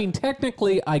 I mean,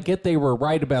 technically, I get they were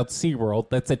right about SeaWorld.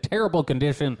 That's a terrible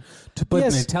condition to put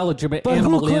an intelligent but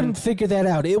animal who couldn't in. figure that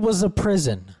out? It was a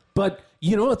prison. But,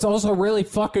 you know, it's also really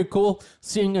fucking cool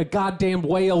seeing a goddamn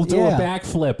whale do a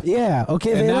backflip. Yeah,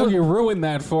 okay. And now you ruined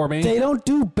that for me. They don't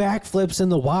do backflips in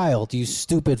the wild, you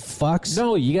stupid fucks.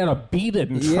 No, you gotta beat it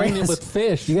and train it Yes. with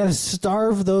fish. You gotta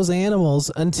starve those animals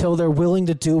until they're willing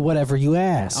to do whatever you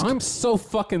ask. I'm so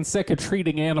fucking sick of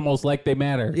treating animals like they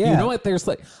matter. Yeah. You know what? There's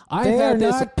like They are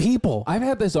not people. I've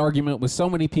had this argument with so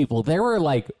many people. There are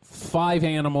like 5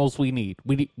 animals we need.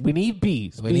 We need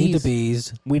bees. We need the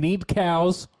bees. We need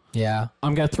cows. Yeah.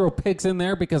 I'm gonna throw pigs in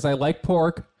there because I like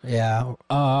pork. Yeah.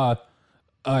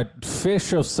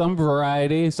 Fish of some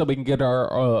variety, so we can get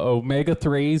our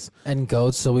omega-3s. And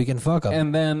goats so we can fuck them.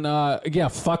 And then,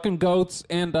 fucking goats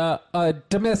and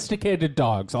domesticated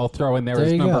dogs. I'll throw in there There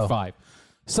as you number go. 5.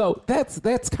 So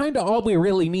that's kind of all we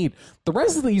really need. The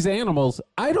rest of these animals,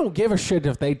 I don't give a shit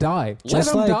if they die. Let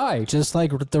them die. Just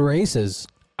like the races.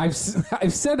 I've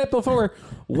said it before.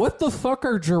 What the fuck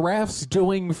are giraffes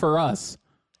doing for us?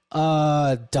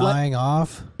 Dying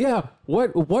off. Yeah,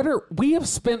 we have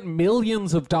spent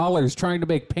millions of dollars trying to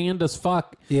make pandas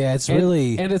fuck. Yeah, it's and,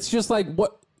 really... and it's just like,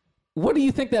 what do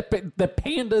you think that the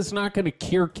panda's not going to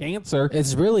cure cancer?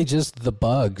 It's really just the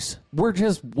bugs. We're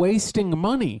just wasting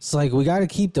money. It's like, we got to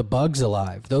keep the bugs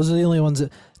alive. Those are the only ones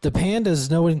that... The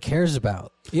pandas no one cares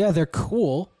about. Yeah, they're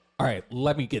cool. All right,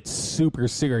 let me get super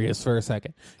serious for a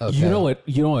second. Okay. You know what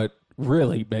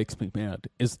really makes me mad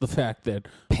is the fact that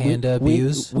Panda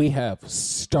abuse? We have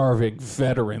starving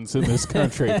veterans in this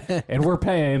country, and we're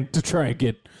paying to try and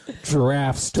get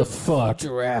giraffes to fuck.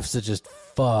 Giraffes that just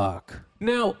fuck.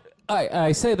 Now,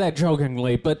 I say that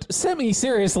jokingly, but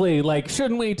semi-seriously, like,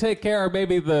 shouldn't we take care of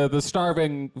maybe the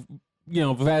starving,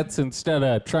 vets instead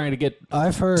of trying to get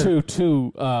I've heard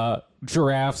two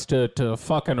giraffes to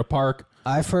fuck in a park?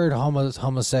 I've heard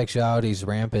homosexuality is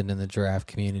rampant in the giraffe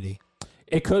community.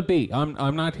 It could be.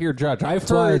 I'm not here to judge.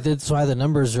 That's why the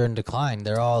numbers are in decline.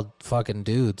 They're all fucking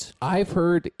dudes. I've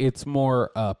heard it's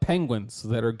more penguins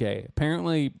that are gay.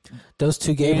 Apparently, those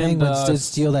 2 gay penguins did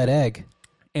steal that egg.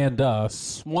 And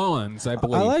swans, I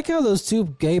believe. I like how those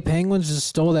 2 gay penguins just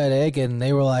stole that egg and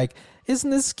they were like, "Isn't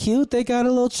this cute? They got a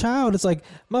little child." It's like,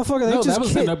 motherfucker, that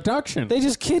was an abduction. They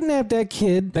just kidnapped that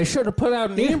kid. They should have put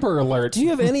out an Amber Alert. Do you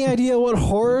have any idea what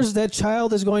horrors that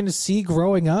child is going to see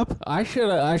growing up? I should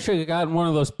have gotten one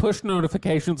of those push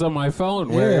notifications on my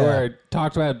phone where it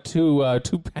talked about two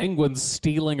penguins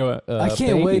stealing a I can't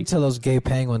baby. wait till those gay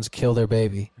penguins kill their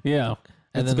baby. Yeah.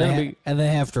 And then they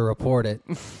have to report it.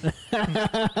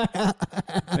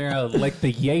 They're like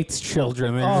the Yates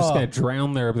children. They're just going to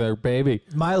drown their baby.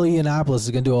 Miley Yiannopoulos is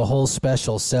going to do a whole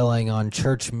special selling on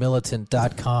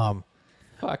churchmilitant.com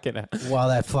Fucking hell. while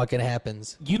that fucking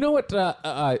happens. You know what?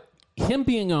 Him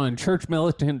being on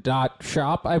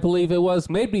churchmilitant.shop, I believe it was,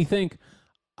 made me think,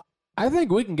 I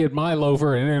think we can get Milo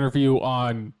for an interview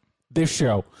on this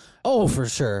show. Oh, for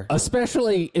sure.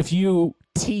 Especially if you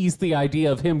tease the idea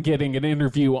of him getting an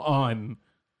interview on.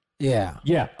 Yeah.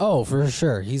 Yeah. Oh, for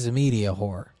sure. He's a media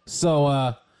whore.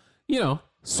 So,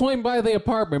 swing by the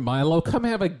apartment, Milo. Come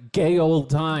have a gay old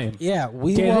time. Yeah,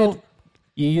 we Get won't. it?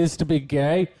 You used to be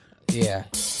gay? Yeah.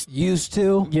 Used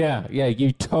to. Yeah.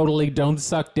 You totally don't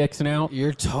suck dicks now.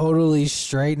 You're totally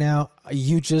straight now.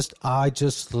 I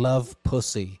just love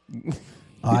pussy.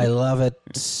 I love it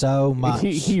so much.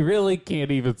 He really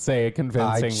can't even say it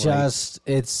convincingly.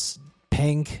 It's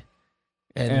pink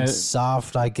and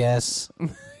soft, I guess.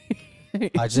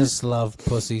 I just love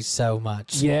pussy so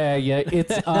much. Yeah.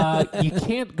 It's you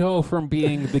can't go from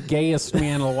being the gayest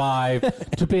man alive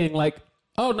to being like,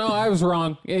 oh no, I was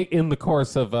wrong in the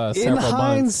course of several months. In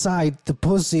hindsight, the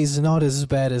pussy's not as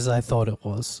bad as I thought it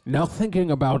was. Now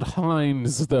thinking about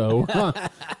Heinz though,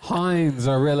 Heinz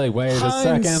are really wait a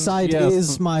second. Hindsight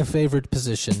is my favorite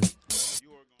position.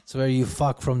 It's where you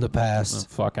fuck from the past.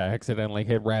 Oh, fuck! I accidentally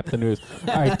hit wrap the news.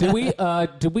 All right,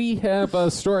 do we have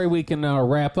a story we can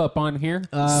wrap up on here?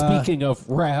 Speaking of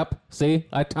rap, see,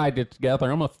 I tied it together.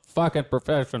 I'm a fucking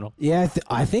professional. Yeah,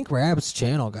 I think Rap's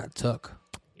channel got took.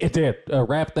 It did.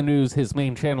 Rap the News, his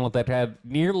main channel that had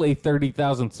nearly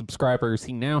 30,000 subscribers.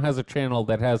 He now has a channel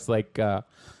that has like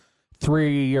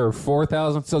 3,000 or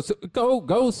 4,000. So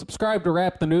go subscribe to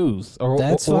Rap the News.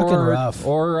 That's fucking rough.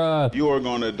 Or you are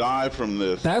going to die from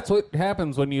this. that's what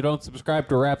happens when you don't subscribe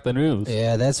to Rap the News.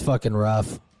 Yeah, that's fucking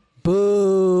rough.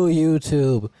 Boo,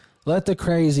 YouTube. Let the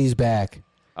crazies back.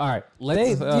 All right,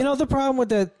 They, let's. you know, the problem with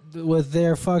that, with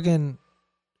their fucking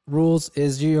rules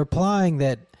is you're applying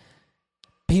that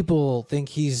people think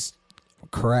he's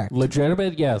correct.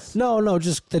 legitimate, yes. No,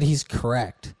 just that he's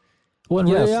correct. When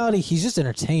in Yes. reality, he's just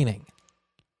entertaining.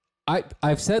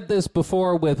 I've said this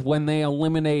before with when they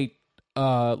eliminate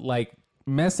like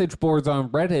message boards on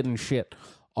Reddit and shit.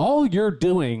 All you're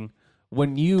doing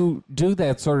when you do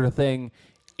that sort of thing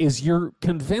is you're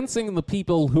convincing the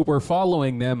people who were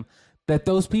following them that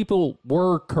those people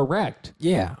were correct.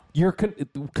 Yeah. You're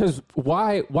because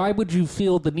why would you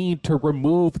feel the need to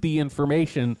remove the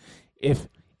information if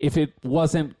it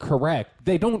wasn't correct?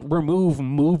 They don't remove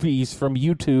movies from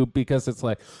YouTube because it's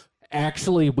like,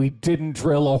 actually, we didn't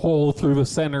drill a hole through the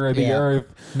center of the Yeah. earth.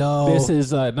 No. This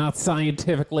is not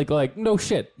scientifically, like, no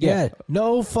shit. Yeah.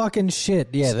 No fucking shit.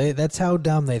 Yeah, that's how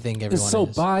dumb they think everyone So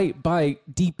is. by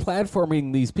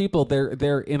deplatforming these people,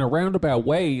 they're in a roundabout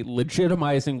way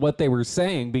legitimizing what they were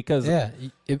saying because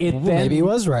maybe he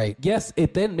was right. Yes,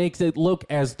 it then makes it look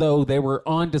as though they were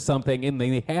onto something and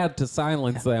they had to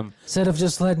silence them. Instead of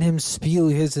just letting him spew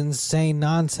his insane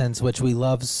nonsense, which we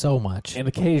love so much. And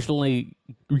occasionally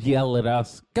yell at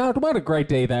us. God, what a great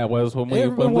day that was when we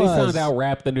It when we was. found out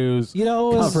Rap the News You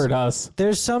know, it was- covered us.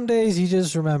 There's some days you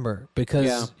just remember because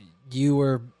Yeah. you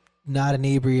were not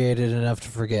inebriated enough to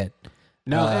forget.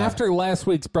 Now, after last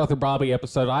week's Brother Bobby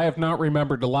episode, I have not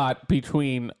remembered a lot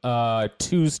between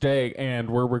Tuesday and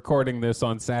we're recording this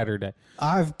on Saturday.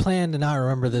 I've planned to not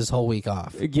remember this whole week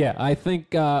off. Yeah, I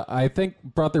think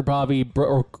Brother Bobby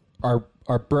broke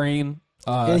our brain.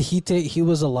 He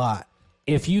was a lot.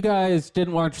 If you guys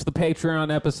didn't watch the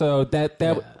Patreon episode,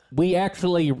 we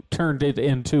actually turned it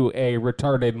into a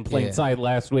retarded in plain Yeah. sight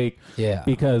last week. Yeah.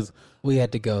 Because We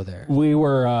had to go there. we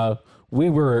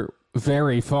were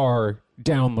very far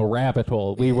down the rabbit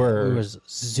hole. We We were was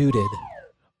zooted.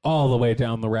 all the way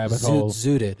down the rabbit hole.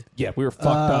 Zooted. Yeah, we were fucked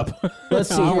up.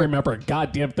 let's I see don't here. remember a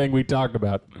goddamn thing we talked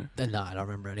about. No, I don't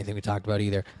remember anything we talked about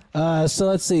either. So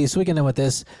let's see. So we can end with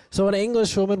this. So an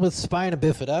English woman with spina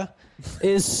bifida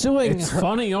is suing It's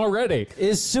funny already.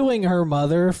 her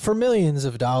mother for millions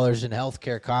of dollars in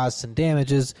healthcare costs and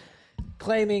damages,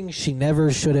 claiming she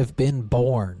never should have been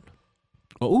born.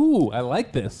 Ooh, I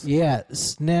like this.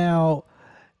 Yes. Now,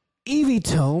 Evie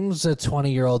Tomes, a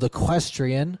 20-year-old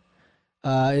equestrian,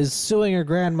 is suing her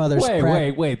grandmother's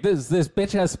Wait. This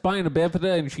bitch has spina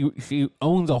bifida and she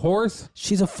owns a horse?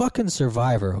 She's a fucking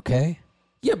survivor, okay?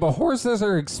 Yeah, but horses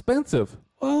are expensive.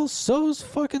 Well, so's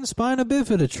fucking spina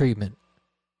bifida treatment.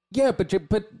 Yeah, but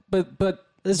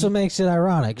This is what makes it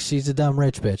ironic. She's a dumb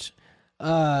rich bitch.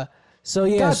 So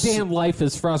yeah, goddamn life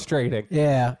is frustrating.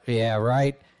 yeah,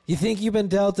 right. You think you've been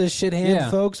dealt this shit hand, Yeah.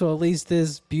 folks? Well, at least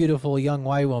this beautiful young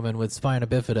white woman with spina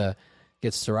bifida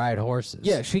gets to ride horses.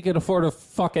 Yeah, she could afford a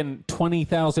fucking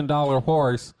 $20,000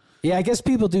 horse. Yeah, I guess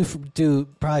people do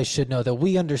probably should know that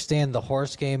we understand the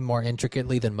horse game more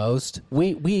intricately than most.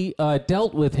 We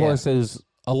dealt with horses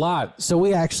a lot. So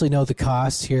we actually know the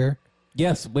cost here.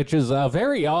 Yes, which is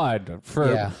very odd.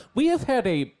 We have had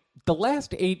the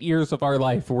last 8 years of our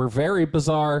life were very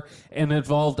bizarre and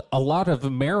involved a lot of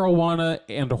marijuana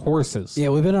and horses. Yeah,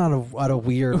 we've been on a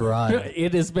weird run.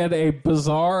 It has been a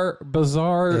bizarre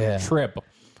Yeah. trip.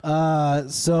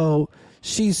 So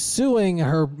she's suing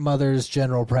her mother's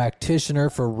general practitioner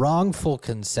for wrongful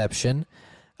conception.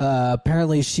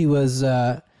 Apparently, she was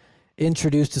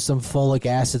introduced to some folic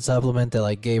acid supplement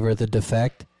that gave her the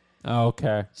defect.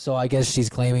 Okay. So I guess she's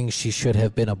claiming she should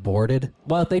have been aborted.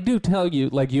 Well, they do tell you,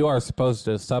 you are supposed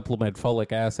to supplement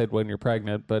folic acid when you're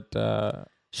pregnant, but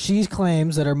She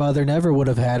claims that her mother never would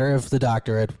have had her if the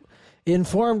doctor had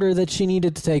informed her that she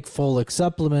needed to take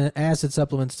folic acid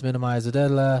supplements to minimize the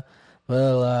deadla.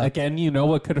 Well, again, you know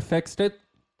what could have fixed it?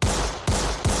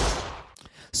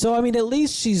 so I mean, at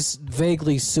least she's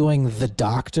vaguely suing the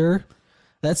doctor.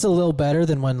 That's a little better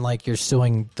than when you're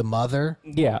suing the mother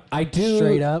Yeah, I do.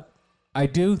 straight up. I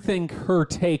do think her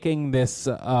taking this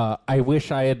I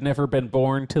wish I had never been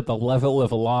born to the level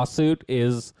of a lawsuit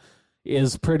is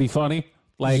pretty funny.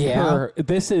 Yeah.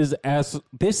 This is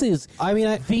I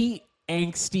mean, the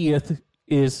angstiest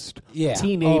Yeah.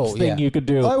 teenage Oh, thing yeah. you could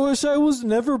do. I wish I was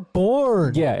never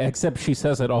born. Yeah, except she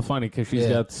says it all funny because she's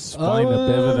got I spina was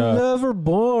bifida. never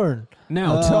born.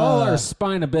 Now, to all our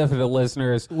spina bifida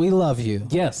listeners, We love you.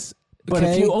 yes, but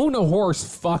Okay. if you own a horse,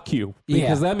 fuck you, because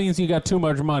Yeah. that means you got too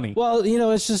much money. Well,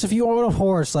 it's just if you own a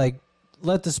horse,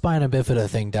 let the spina bifida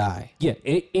thing die. Yeah,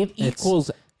 it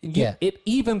equals. yeah. It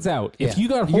evens out. If Yeah. you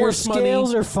got Your horse money,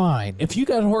 scales are fine. if you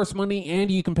got horse money and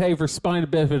you can pay for spina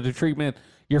bifida treatment,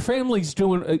 your family's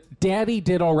doing. Daddy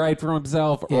did all right for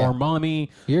himself, or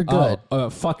mommy. You're good.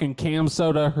 Fucking Cam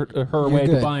Soda, her way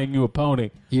good. to buying you a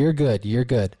pony. You're good.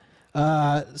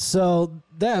 So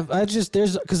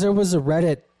because there was a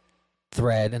Reddit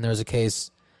thread and there was a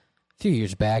case a few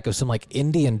years back of some like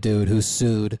Indian dude who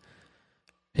sued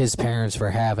his parents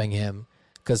for having him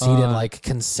because he didn't like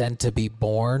consent to be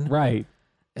born. Right.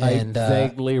 And I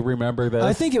vaguely remember this.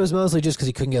 I think it was mostly just because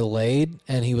he couldn't get laid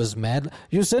and he was mad.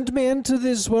 You sent me into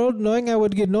this world knowing I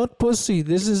would get no pussy.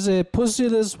 This is a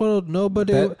pussyless world.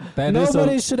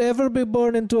 Nobody should ever be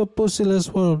born into a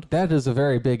pussyless world. That is a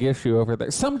very big issue over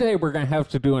there. Someday we're going to have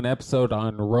to do an episode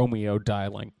on Romeo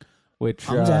dialing, which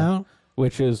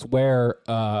is where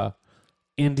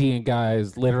Indian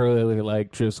guys literally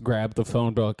like just grab the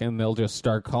phone book and they'll just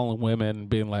start calling women and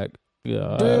being like, do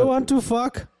you want to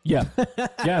fuck? Yeah.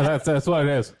 Yeah, that's what it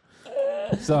is.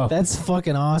 So that's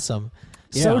fucking awesome.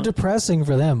 So depressing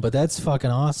for them, but that's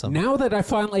fucking awesome. Now that I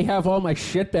finally have all my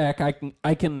shit back,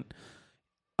 I can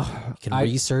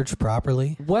research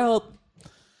properly. Well,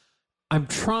 I'm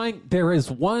trying. There is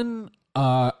one.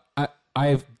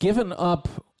 I've given up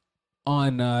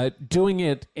on doing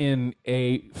it in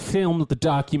a filmed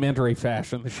documentary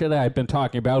fashion, the shit I've been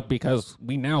talking about, because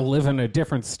we now live in a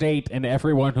different state and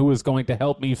everyone who is going to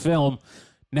help me film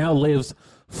now lives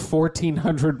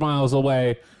 1,400 miles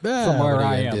away from where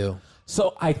I am.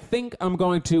 So I think I'm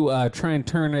going to try and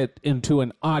turn it into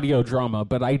an audio drama,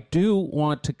 but I do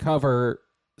want to cover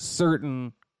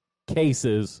certain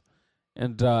cases.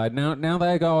 And now that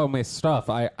I got all my stuff,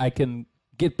 I can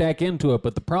get back into it.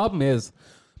 But the problem is,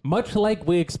 much like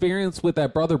we experienced with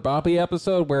that Brother Bobby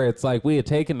episode where it's like we had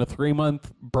taken a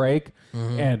 3-month break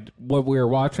and what we were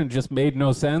watching just made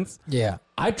no sense. Yeah.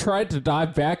 I tried to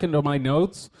dive back into my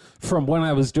notes from when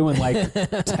I was doing like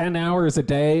 10 hours a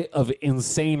day of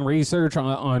insane research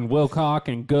on Wilcock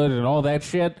and Good and all that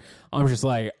shit. I'm just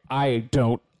like, I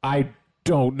don't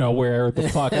know where the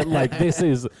fuck like this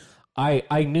is.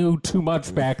 I knew too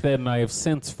much back then and I have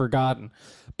since forgotten.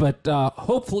 But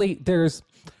hopefully there's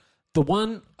the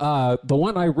one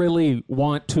I really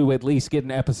want to at least get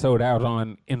an episode out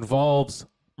on involves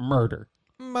murder.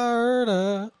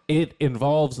 It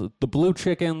involves the Blue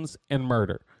Chickens and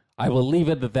murder. I will leave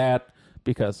it at that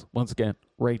because, once again,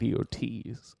 radio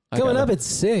tease. Coming up at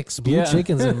 6, Blue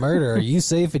Chickens and murder. Are you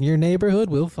safe in your neighborhood?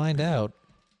 We'll find out.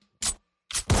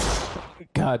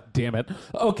 God damn it.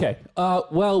 Okay.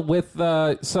 Well, with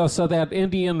so that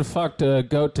Indian fucked a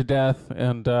goat to death,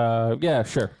 and yeah,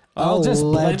 sure. I'll just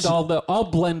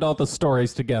blend all the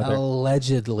stories together.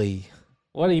 Allegedly.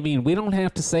 What do you mean? We don't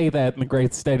have to say that in the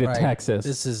great state of Texas.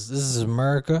 This is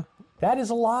America. That is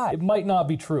a lie. It might not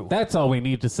be true. That's all we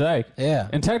need to say. Yeah.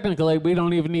 And technically, we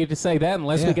don't even need to say that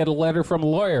unless we get a letter from a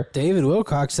lawyer. David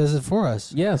Wilcock says it for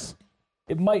us. Yes.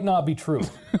 It might not be true.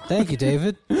 Thank you,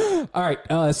 David. All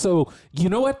right. So, you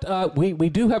know what? We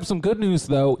do have some good news,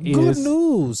 though. Good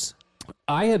news.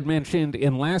 I had mentioned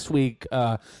in last week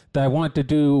that I want to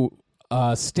do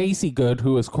Stacy Good,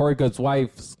 who is Corey Good's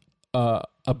wife's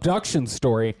abduction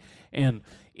story. And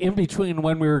in between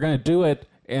when we were going to do it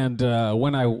and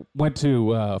when I went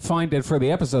to find it for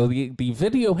the episode, the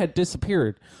video had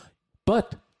disappeared.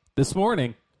 But this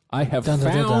morning, I have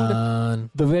found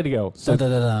the video. So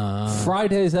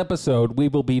Friday's episode, we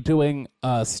will be doing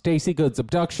Stacy Good's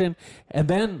abduction. And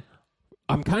then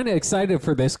I'm kind of excited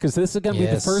for this because this is going to be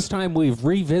the first time we've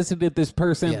revisited this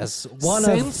person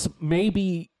since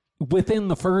maybe within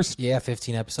the first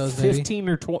 15 episodes, 15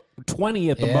 or 20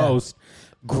 at the most.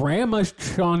 Grandma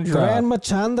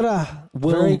Chandra,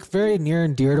 very, very near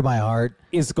and dear to my heart,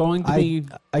 is going to be.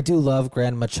 I do love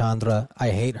Grandma Chandra.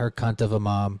 I hate her cunt of a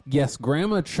mom. Yes,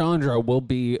 Grandma Chandra will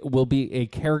be a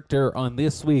character on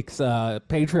this week's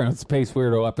Patreon Space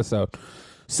Weirdo episode.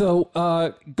 So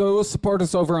go support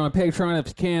us over on Patreon if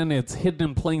you can. It's Hidden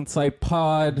in Plain Sight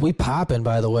Pod. We popping,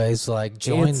 by the way, so like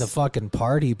join the fucking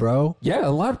party, bro. Yeah, a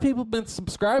lot of people have been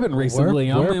subscribing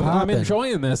recently. I'm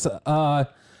enjoying this.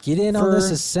 Get in on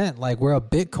this ascent like we're a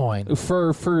Bitcoin.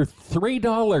 For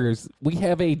 $3, we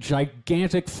have a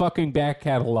gigantic fucking back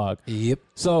catalog. Yep.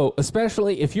 So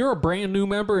especially if you're a brand new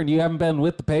member and you haven't been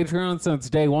with the Patreon since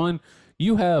day one,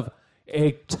 you have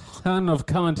a ton of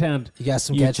content. You got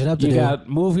some catching up to do. You got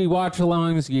movie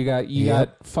watch-alongs. You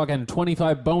got fucking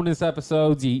 25 bonus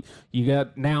episodes. You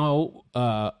got now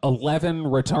 11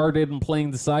 retarded in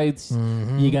plain sights.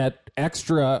 Mm-hmm. You got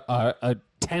extra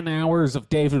 10 hours of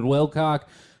David Wilcock.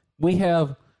 We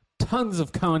have tons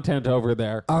of content over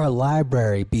there. Our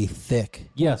library be thick.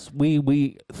 Yes,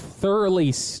 we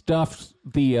thoroughly stuffed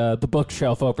the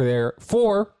bookshelf over there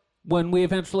for when we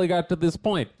eventually got to this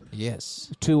point.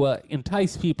 Yes. to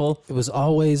entice people. It was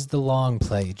always the long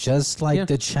play, just like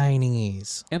the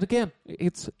Chinese. And again,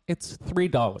 it's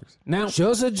 $3. Now,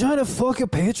 Just join a fucking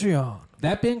Patreon.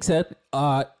 that being said,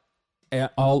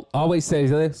 I'll always say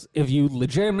this: if you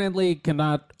legitimately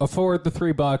cannot afford the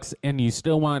 $3 and you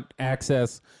still want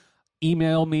access,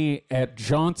 email me at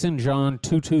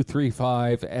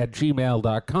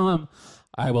johnsonjohn2235@gmail.com.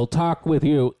 I will talk with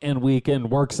you and we can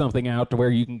work something out to where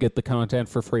you can get the content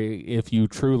for free if you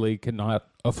truly cannot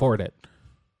afford it.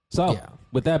 So,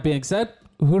 with that being said,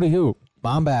 who to who?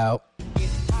 Bomb out.